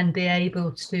 to then be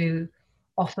able to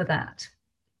offer that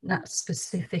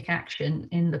specific action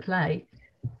in the play.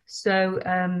 So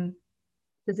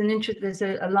there's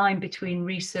a line between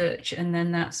research and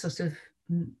then that sort of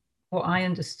what I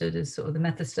understood as sort of the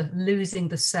method stuff, losing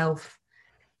the self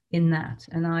in that.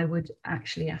 And I would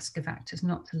actually ask of actors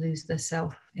not to lose their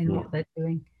self in what they're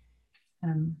doing,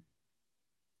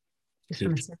 just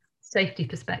from a safety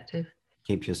perspective.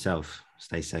 Keep yourself,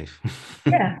 stay safe.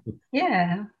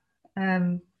 Yeah.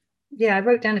 I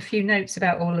wrote down a few notes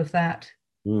about all of that.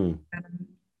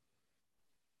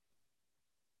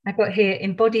 I've got here,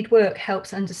 embodied work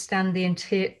helps understand the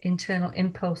internal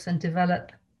impulse and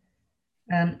develop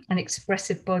an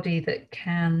expressive body that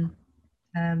can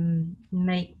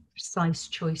make precise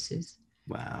choices.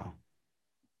 Wow.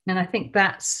 And I think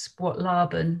that's what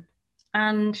Laban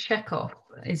and Chekhov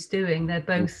is doing. They're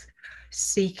both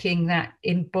seeking that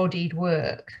embodied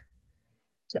work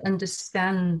to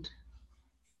understand,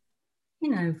 you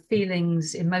know,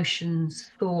 feelings, emotions,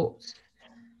 thoughts,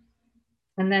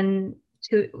 and then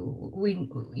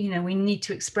we need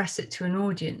to express it to an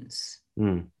audience.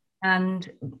 And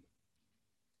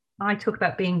I talk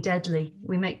about being deadly.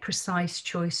 We make precise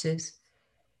choices.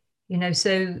 You know,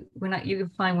 so you can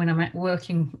find when I'm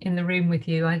working in the room with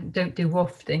you, I don't do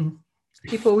wafting.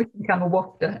 People always think I'm a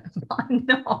wafter, but I'm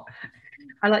not.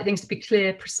 I like things to be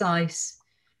clear, precise,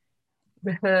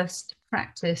 rehearsed,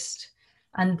 practiced,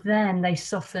 and then they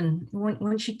soften.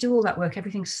 Once you do all that work,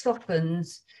 everything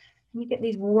softens, and you get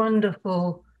these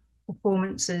wonderful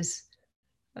performances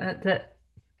that,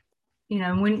 you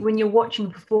know, when you're watching a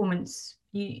performance,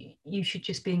 you should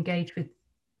just be engaged with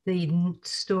the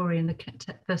story and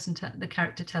the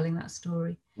character telling that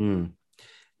story.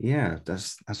 Yeah,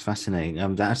 that's fascinating.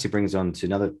 That actually brings on to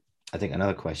another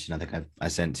question I think I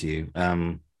sent to you.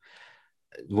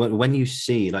 When you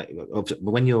see, like,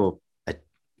 when you're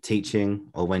teaching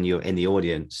or when you're in the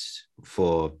audience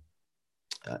for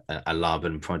a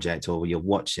Laban project, or when you're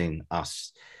watching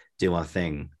us do our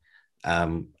thing,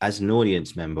 as an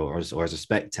audience member or as a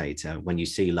spectator, when you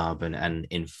see Laban and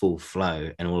in full flow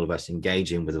and all of us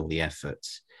engaging with all the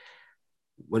efforts,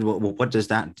 what does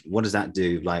that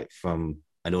do, like, from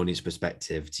an audience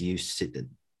perspective?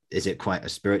 Is it quite a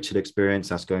spiritual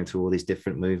experience, us going through all these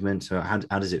different movements, or how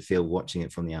does it feel watching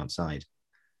it from the outside?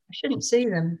 I shouldn't see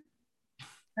them.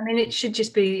 I mean, it should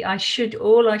just be,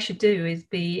 all I should do is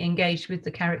be engaged with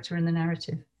the character and the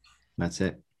narrative. That's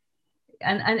it.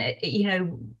 And you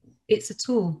know, it's a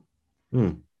tool.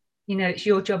 You know, it's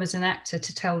your job as an actor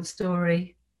to tell the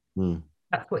story.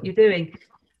 That's what you're doing.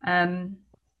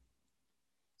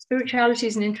 Spirituality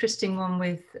is an interesting one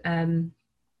with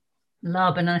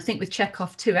Laban, and I think with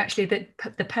Chekhov too. Actually,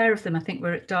 the pair of them, I think,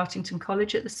 were at Dartington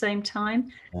College at the same time,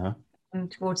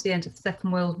 towards the end of the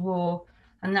Second World War,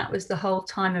 and that was the whole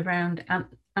time around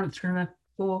anthropomorphy.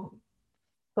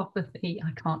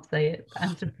 I can't say it.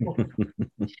 Anthropomorphy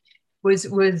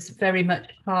was very much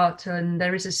part, and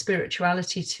there is a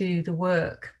spirituality to the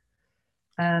work,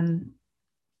 and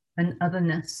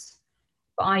otherness.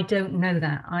 But I don't know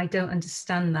that. I don't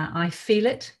understand that. I feel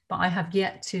it, but I have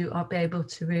yet to be able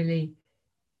to really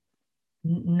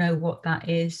know what that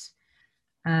is,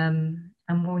 and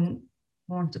wouldn't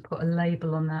want to put a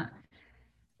label on that.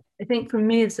 I think for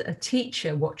me as a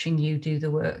teacher watching you do the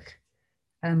work,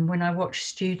 when I watch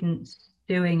students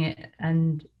doing it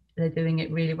and they're doing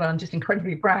it really well, I'm just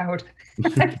incredibly proud.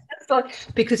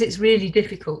 Because it's really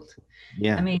difficult.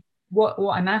 Yeah. I mean, what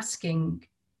I'm asking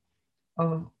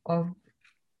of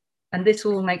and this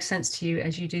all makes sense to you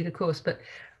as you do the course, but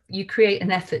you create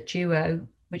an effort duo,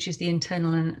 which is the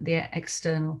internal and the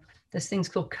external. There's things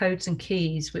called codes and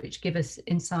keys, which give us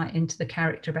insight into the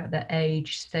character about their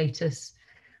age, status,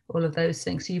 all of those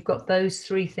things. So you've got those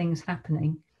three things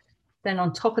happening. Then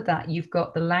on top of that, you've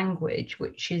got the language,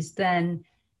 which is then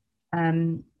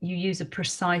you use a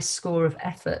precise score of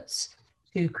efforts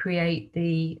to create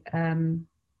the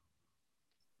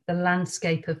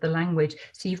landscape of the language.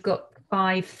 So you've got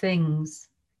 5 things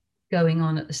going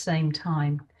on at the same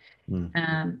time.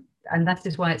 And that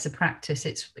is why it's a practice.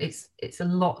 It's a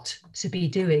lot to be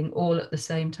doing all at the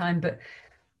same time. But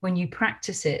when you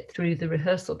practice it through the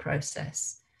rehearsal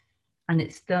process and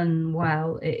it's done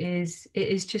well, it is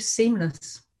just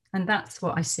seamless. And that's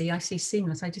what I see. I see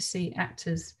seamless. I just see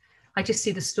actors. I just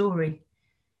see the story.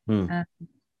 Yeah.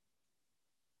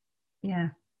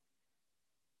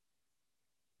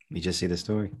 You just see the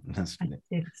story. I see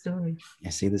the story. I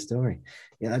see the story.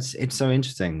 Yeah, it's so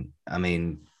interesting. I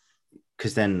mean,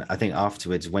 because then I think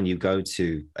afterwards, when you go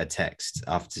to a text,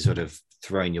 after sort of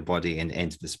throwing your body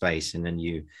into the space, and then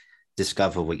you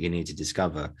discover what you need to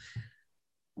discover,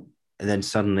 and then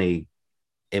suddenly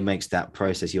it makes that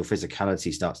process, your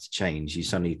physicality starts to change. You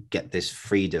suddenly get this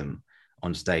freedom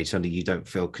on stage. Suddenly you don't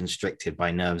feel constricted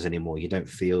by nerves anymore. You don't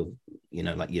feel,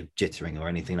 like you're jittering or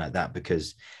anything like that,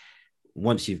 because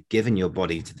once you've given your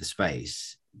body to the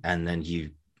space and then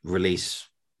you release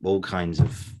all kinds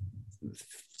of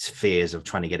fears of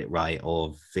trying to get it right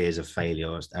or fears of failure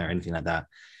or anything like that,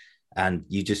 and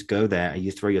you just go there and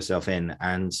you throw yourself in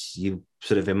and you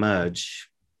sort of emerge.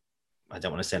 I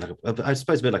don't want to say I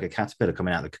suppose a bit like a caterpillar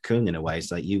coming out of the cocoon in a way.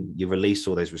 It's like you release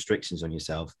all those restrictions on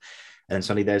yourself, and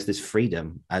suddenly there's this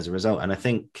freedom as a result. And I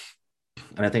think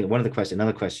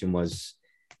another question was,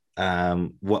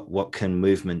 what can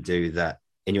movement do that,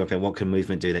 in your opinion, what can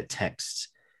movement do that text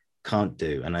can't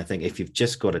do? And I think if you've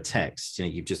just got a text,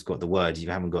 you've just got the words, you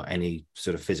haven't got any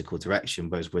sort of physical direction,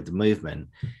 but with the movement,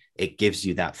 it gives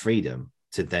you that freedom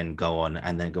to then go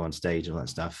on stage and all that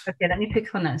stuff. Okay, let me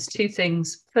pick on that. It's 2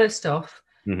 things. First off,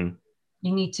 you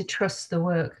need to trust the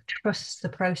work, trust the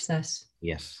process.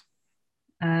 Yes.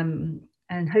 And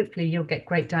hopefully you'll get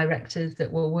great directors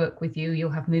that will work with you.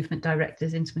 You'll have movement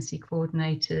directors, intimacy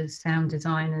coordinators, sound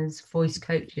designers, voice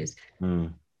coaches.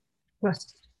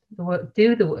 Trust the work,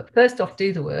 do the work. First off,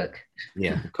 do the work.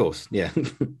 Yeah, of course. Yeah.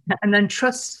 And then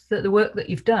trust that the work that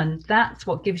you've done, that's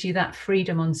what gives you that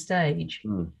freedom on stage.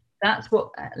 That's what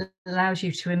allows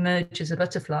you to emerge as a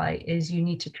butterfly, is you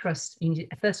need to trust. You need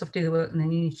to first off do the work, and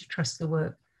then you need to trust the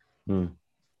work.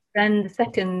 Then the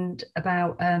second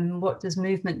about what does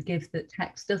movement give that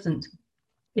text doesn't?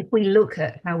 If we look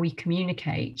at how we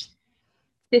communicate,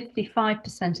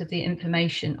 55% of the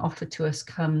information offered to us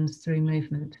comes through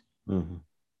movement.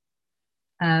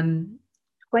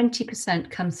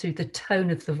 20% comes through the tone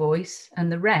of the voice,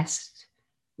 and the rest,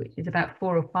 which is about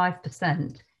 4 or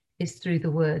 5%, is through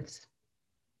the words.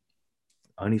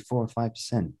 Only 4 or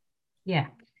 5%? Yeah.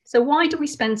 So why do we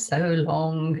spend so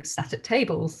long sat at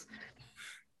tables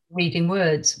reading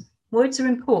words? Words are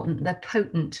important. They're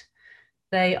potent.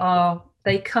 They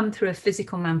come through a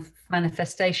physical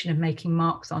manifestation of making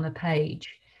marks on a page,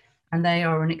 and they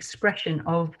are an expression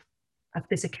of a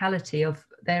physicality,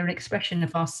 they're an expression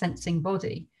of our sensing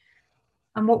body.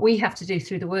 And what we have to do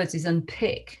through the words is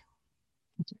unpick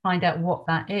to find out what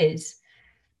that is.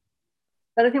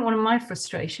 But I think one of my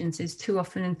frustrations is too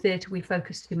often in theatre we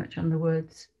focus too much on the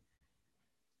words.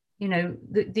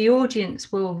 The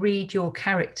audience will read your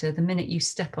character the minute you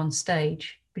step on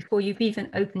stage, before you've even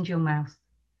opened your mouth.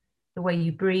 The way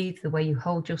you breathe, the way you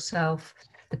hold yourself,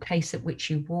 the pace at which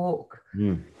you walk.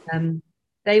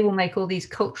 They will make all these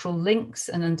cultural links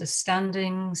and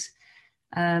understandings.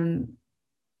 And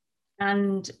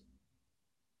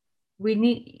we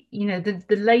need,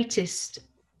 the latest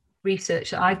research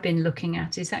that I've been looking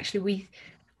at is actually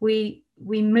we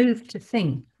move to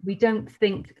think. We don't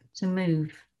think to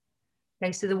move.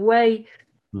 Okay, so the way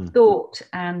thought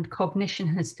and cognition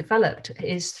has developed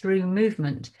is through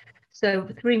movement. So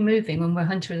through moving, when we're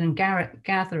hunters and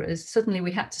gatherers, suddenly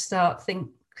we had to start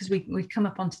because we come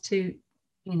up onto two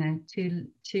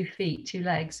feet, 2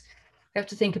 legs. We have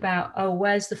to think about,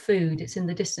 where's the food? It's in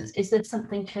the distance. Is there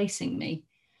something chasing me?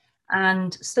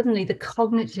 And suddenly the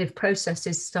cognitive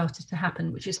processes started to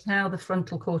happen, which is how the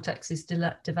frontal cortex is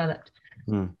developed.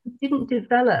 Mm. It didn't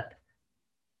develop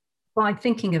by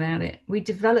thinking about it. We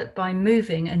developed by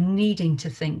moving and needing to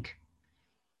think.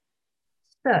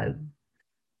 So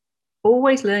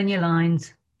always learn your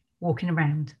lines walking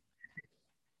around.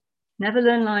 Never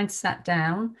learn lines sat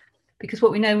down, because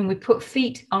what we know when we put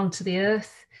feet onto the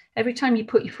earth, every time you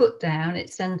put your foot down,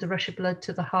 it sends a rush of blood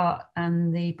to the heart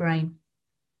and the brain.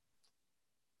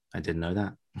 I didn't know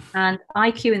that. And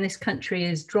IQ in this country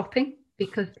is dropping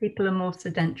because people are more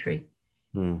sedentary.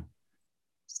 Mm.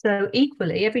 So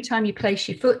equally, every time you place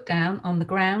your foot down on the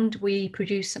ground, we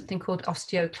produce something called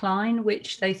osteocline,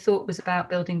 which they thought was about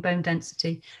building bone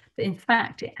density. But in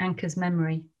fact, it anchors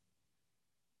memory.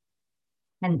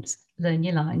 Hence, learn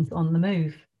your lines on the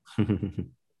move.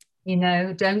 You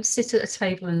know, don't sit at a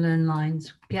table and learn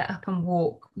lines. Get up and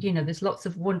walk. You know, there's lots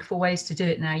of wonderful ways to do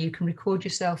it now. You can record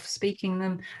yourself speaking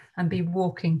them and be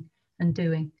walking and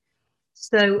doing.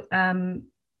 So,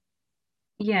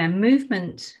 yeah,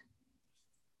 movement.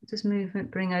 Does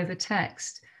movement bring over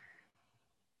text?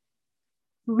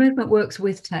 Movement works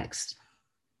with text.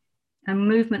 And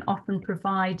movement often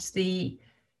provides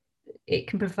it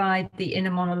can provide the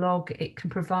inner monologue, it can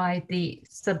provide the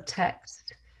subtext.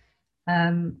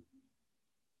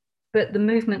 But the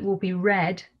movement will be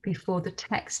read before the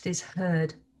text is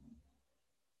heard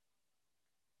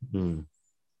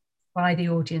by the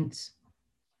audience.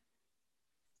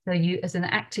 So you, as an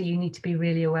actor, you need to be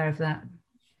really aware of that.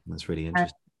 That's really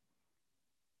interesting.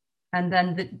 And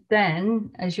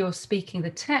then as you're speaking the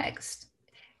text,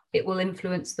 it will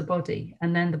influence the body,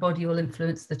 and then the body will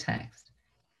influence the text.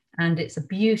 And it's a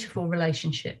beautiful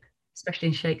relationship, especially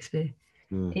in Shakespeare.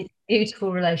 It's a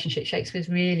beautiful relationship. Shakespeare's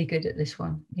really good at this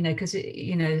one, you know, because,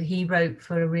 you know, he wrote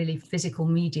for a really physical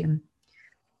medium.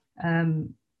 Yeah,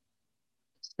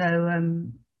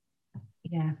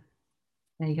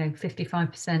 there you go.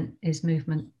 55% is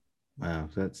movement. Wow,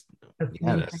 that's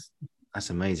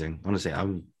amazing. Honestly,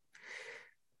 I'm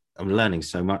learning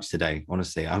so much today.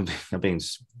 Honestly, I'm being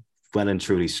well and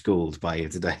truly schooled by you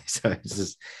today. So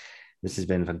this has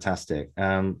been fantastic.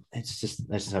 Let's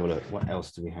just have a look. What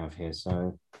else do we have here?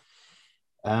 So,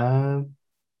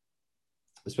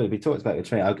 we talked about your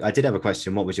training. I did have a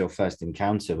question. What was your first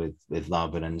encounter with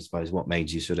Laban, and I suppose what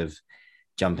made you sort of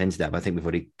jump into that? But I think we've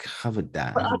already covered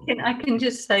that. Well, I can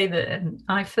just say that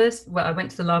I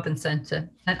went to the Laban Centre,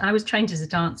 and I was trained as a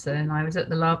dancer, and I was at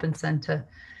the Laban Centre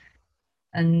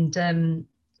and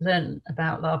learned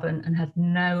about Laban and had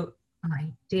no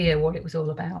idea what it was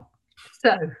all about.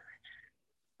 So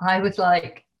I was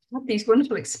like, had these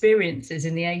wonderful experiences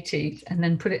in the 80s and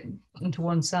then put it into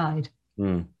one side.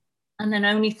 And then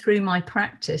only through my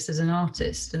practice as an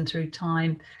artist and through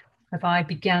time have I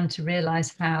began to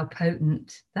realize how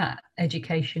potent that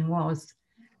education was.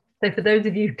 So for those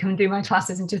of you who come do my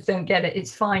classes and just don't get it,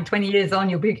 it's fine. 20 years on,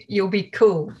 you'll be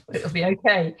cool. It'll be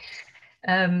okay.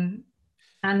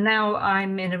 And now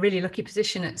I'm in a really lucky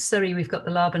position at Surrey. We've got the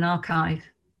Laban Archive.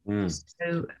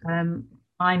 So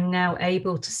I'm now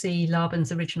able to see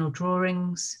Laban's original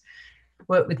drawings,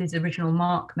 work with his original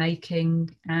mark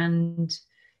making, and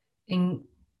and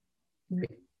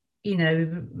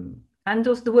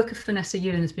also the work of Vanessa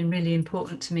Ewan has been really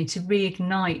important to me to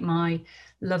reignite my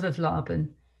love of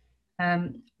Laban.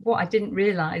 What I didn't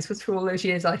realize was for all those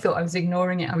years I thought I was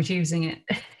ignoring it, I was using it.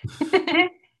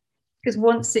 Because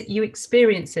once you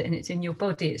experience it and it's in your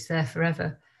body, it's there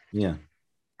forever. Yeah.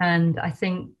 And I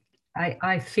think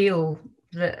I feel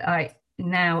that I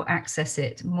now access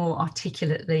it more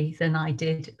articulately than I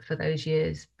did for those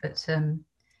years. But so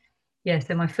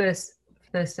my first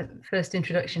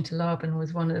introduction to Laban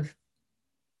was one of,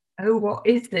 oh, what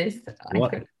is this?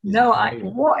 What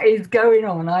is going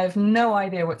on? I have no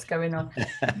idea what's going on.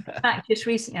 In fact, just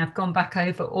recently I've gone back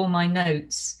over all my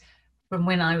notes from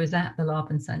when I was at the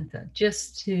Laban Centre,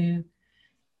 just to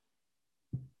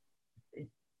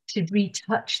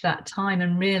retouch that time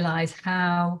and realize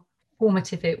how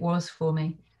formative it was for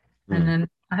me. And then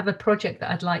I have a project that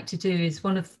I'd like to do. Is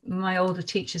one of my older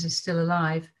teachers is still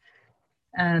alive,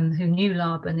 who knew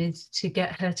Laban, is to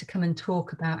get her to come and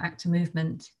talk about actor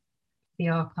movement, the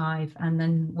archive, and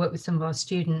then work with some of our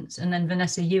students. And then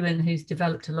Vanessa Ewan, who's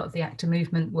developed a lot of the actor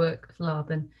movement work for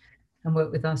Laban, and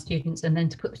work with our students, and then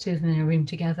to put the two of them in a room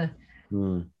together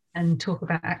and talk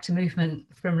about actor movement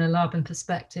from a Laban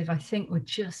perspective, I think would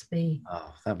just be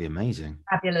that'd be amazing,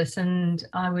 fabulous. And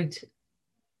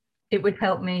it would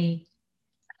help me.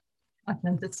 I can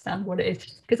understand what it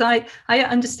is, because I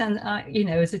understand,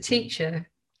 as a teacher,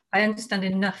 I understand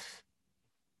enough,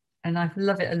 and I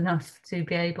love it enough to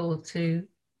be able to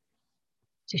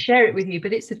share it with you.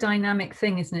 But it's a dynamic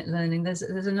thing, isn't it? Learning. There's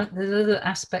other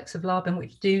aspects of Laban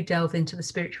which do delve into the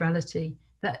spirituality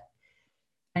that,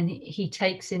 and he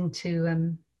takes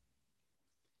into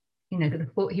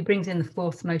he brings in the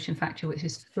fourth motion factor, which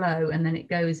is flow, and then it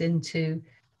goes into,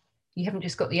 you haven't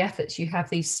just got the efforts, you have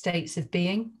these states of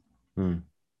being. I'm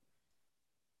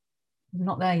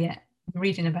not there yet. I'm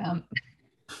reading about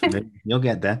them. You'll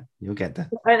get there. You'll get there.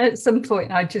 And at some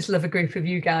point, I'd just love a group of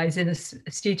you guys in a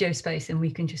studio space, and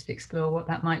we can just explore what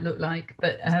that might look like.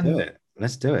 But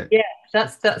Let's do it. Yeah,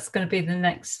 that's going to be the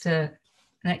next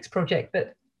project.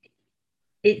 But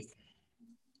it's,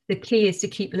 the key is to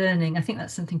keep learning. I think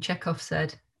that's something Chekhov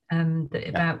said,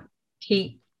 about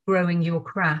keep growing your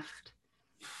craft.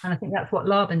 And I think that's what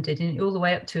Laban did. And all the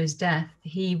way up to his death,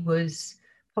 he was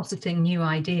positing new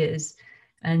ideas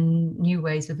and new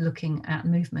ways of looking at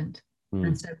movement.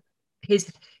 And so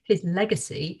his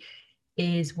legacy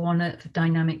is one of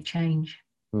dynamic change.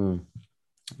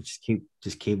 Just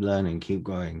keep learning, keep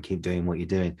growing, keep doing what you're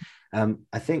doing.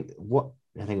 I think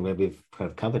we've kind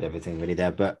of covered everything really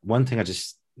there. But one thing I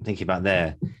just thinking about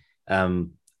there,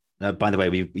 by the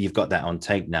way, you've got that on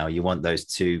tape now. You want those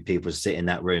two people to sit in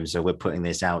that room, so we're putting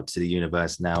this out to the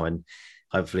universe now, and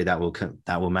hopefully that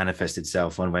will manifest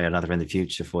itself one way or another in the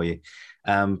future for you.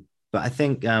 But I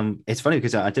think it's funny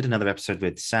because I did another episode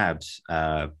with Sabs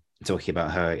talking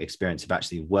about her experience of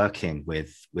actually working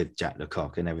with Jack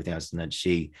Lecoq and everything else, and then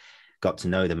she got to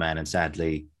know the man, and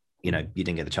sadly, you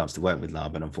didn't get the chance to work with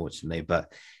Laban, unfortunately.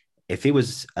 But if he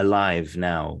was alive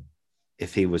now,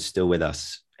 if he was still with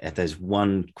us, if there's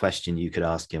one question you could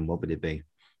ask him, what would it be?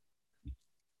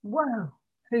 Wow,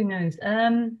 who knows? I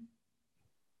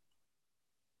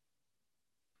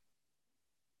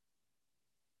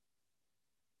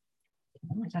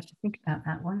might have to think about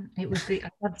that one. It would be,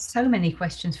 I've had so many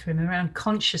questions for him around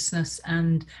consciousness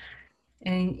and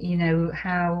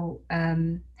how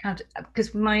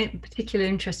because my particular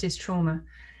interest is trauma,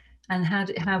 and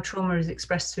how trauma is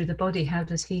expressed through the body. How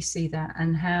does he see that,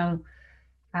 and how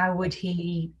would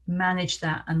he manage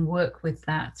that and work with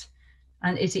that,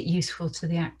 and is it useful to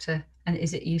the actor, and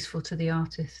is it useful to the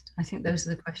artist? I think those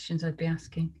are the questions I'd be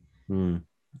asking.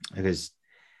 Because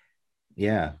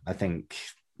I think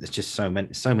there's just so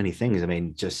many things. I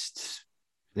mean, just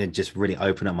really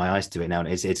open up my eyes to it now.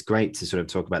 It's great to sort of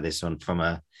talk about this from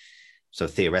a sort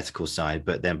of theoretical side,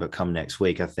 but come next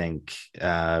week, I think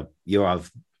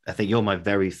you're my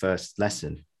very first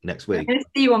lesson next week. I'm going to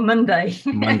see you on Monday.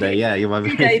 Monday, yeah, you're my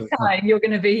 2 days time. You're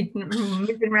going to be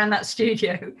moving around that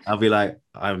studio. I'll be like,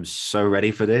 I'm so ready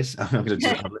for this.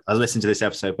 I'll listen to this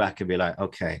episode back and be like,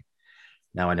 okay,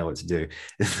 now I know what to do.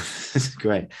 This is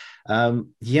great. I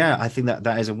think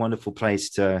that is a wonderful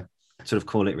place to sort of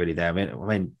call it really there. I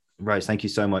mean, Rose, thank you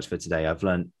so much for today. I've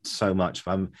learned so much.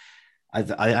 I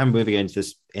am moving into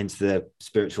the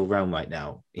spiritual realm right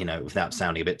now, without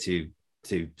sounding a bit too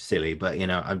silly, but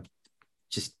I'm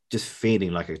just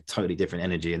feeling like a totally different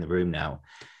energy in the room now,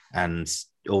 and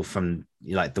all from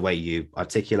like the way you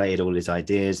articulated all his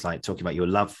ideas, like talking about your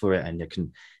love for it, and I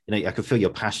can feel your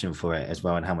passion for it as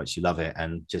well, and how much you love it,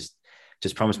 and just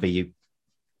promise me you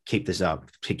keep this up,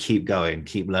 keep going,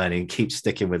 keep learning, keep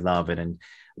sticking with Laban, and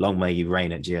long may you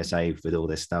reign at GSA with all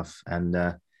this stuff.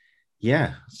 And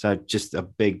so just a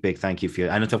big thank you for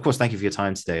and of course thank you for your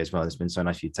time today as well. It's been so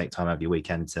nice for you to take time out of your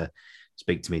weekend to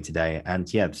speak to me today, and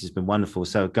this has been wonderful.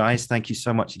 So guys, thank you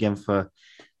so much again for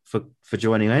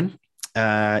joining in.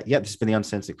 This has been the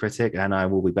Uncensored Critic, and I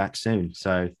will be back soon.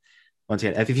 So once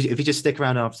again, if you just stick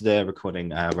around after the recording,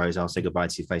 Rose, I'll say goodbye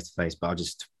to you face to face, but I'll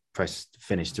just press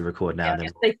finish to record now.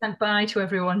 Just say bye to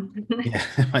everyone.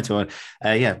 Bye to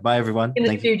everyone. Bye everyone. In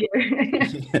the studio.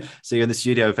 See you in the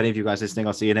studio. If any of you guys listening,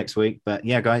 I'll see you next week. But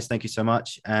guys, thank you so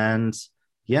much, and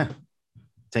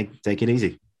take it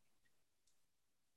easy.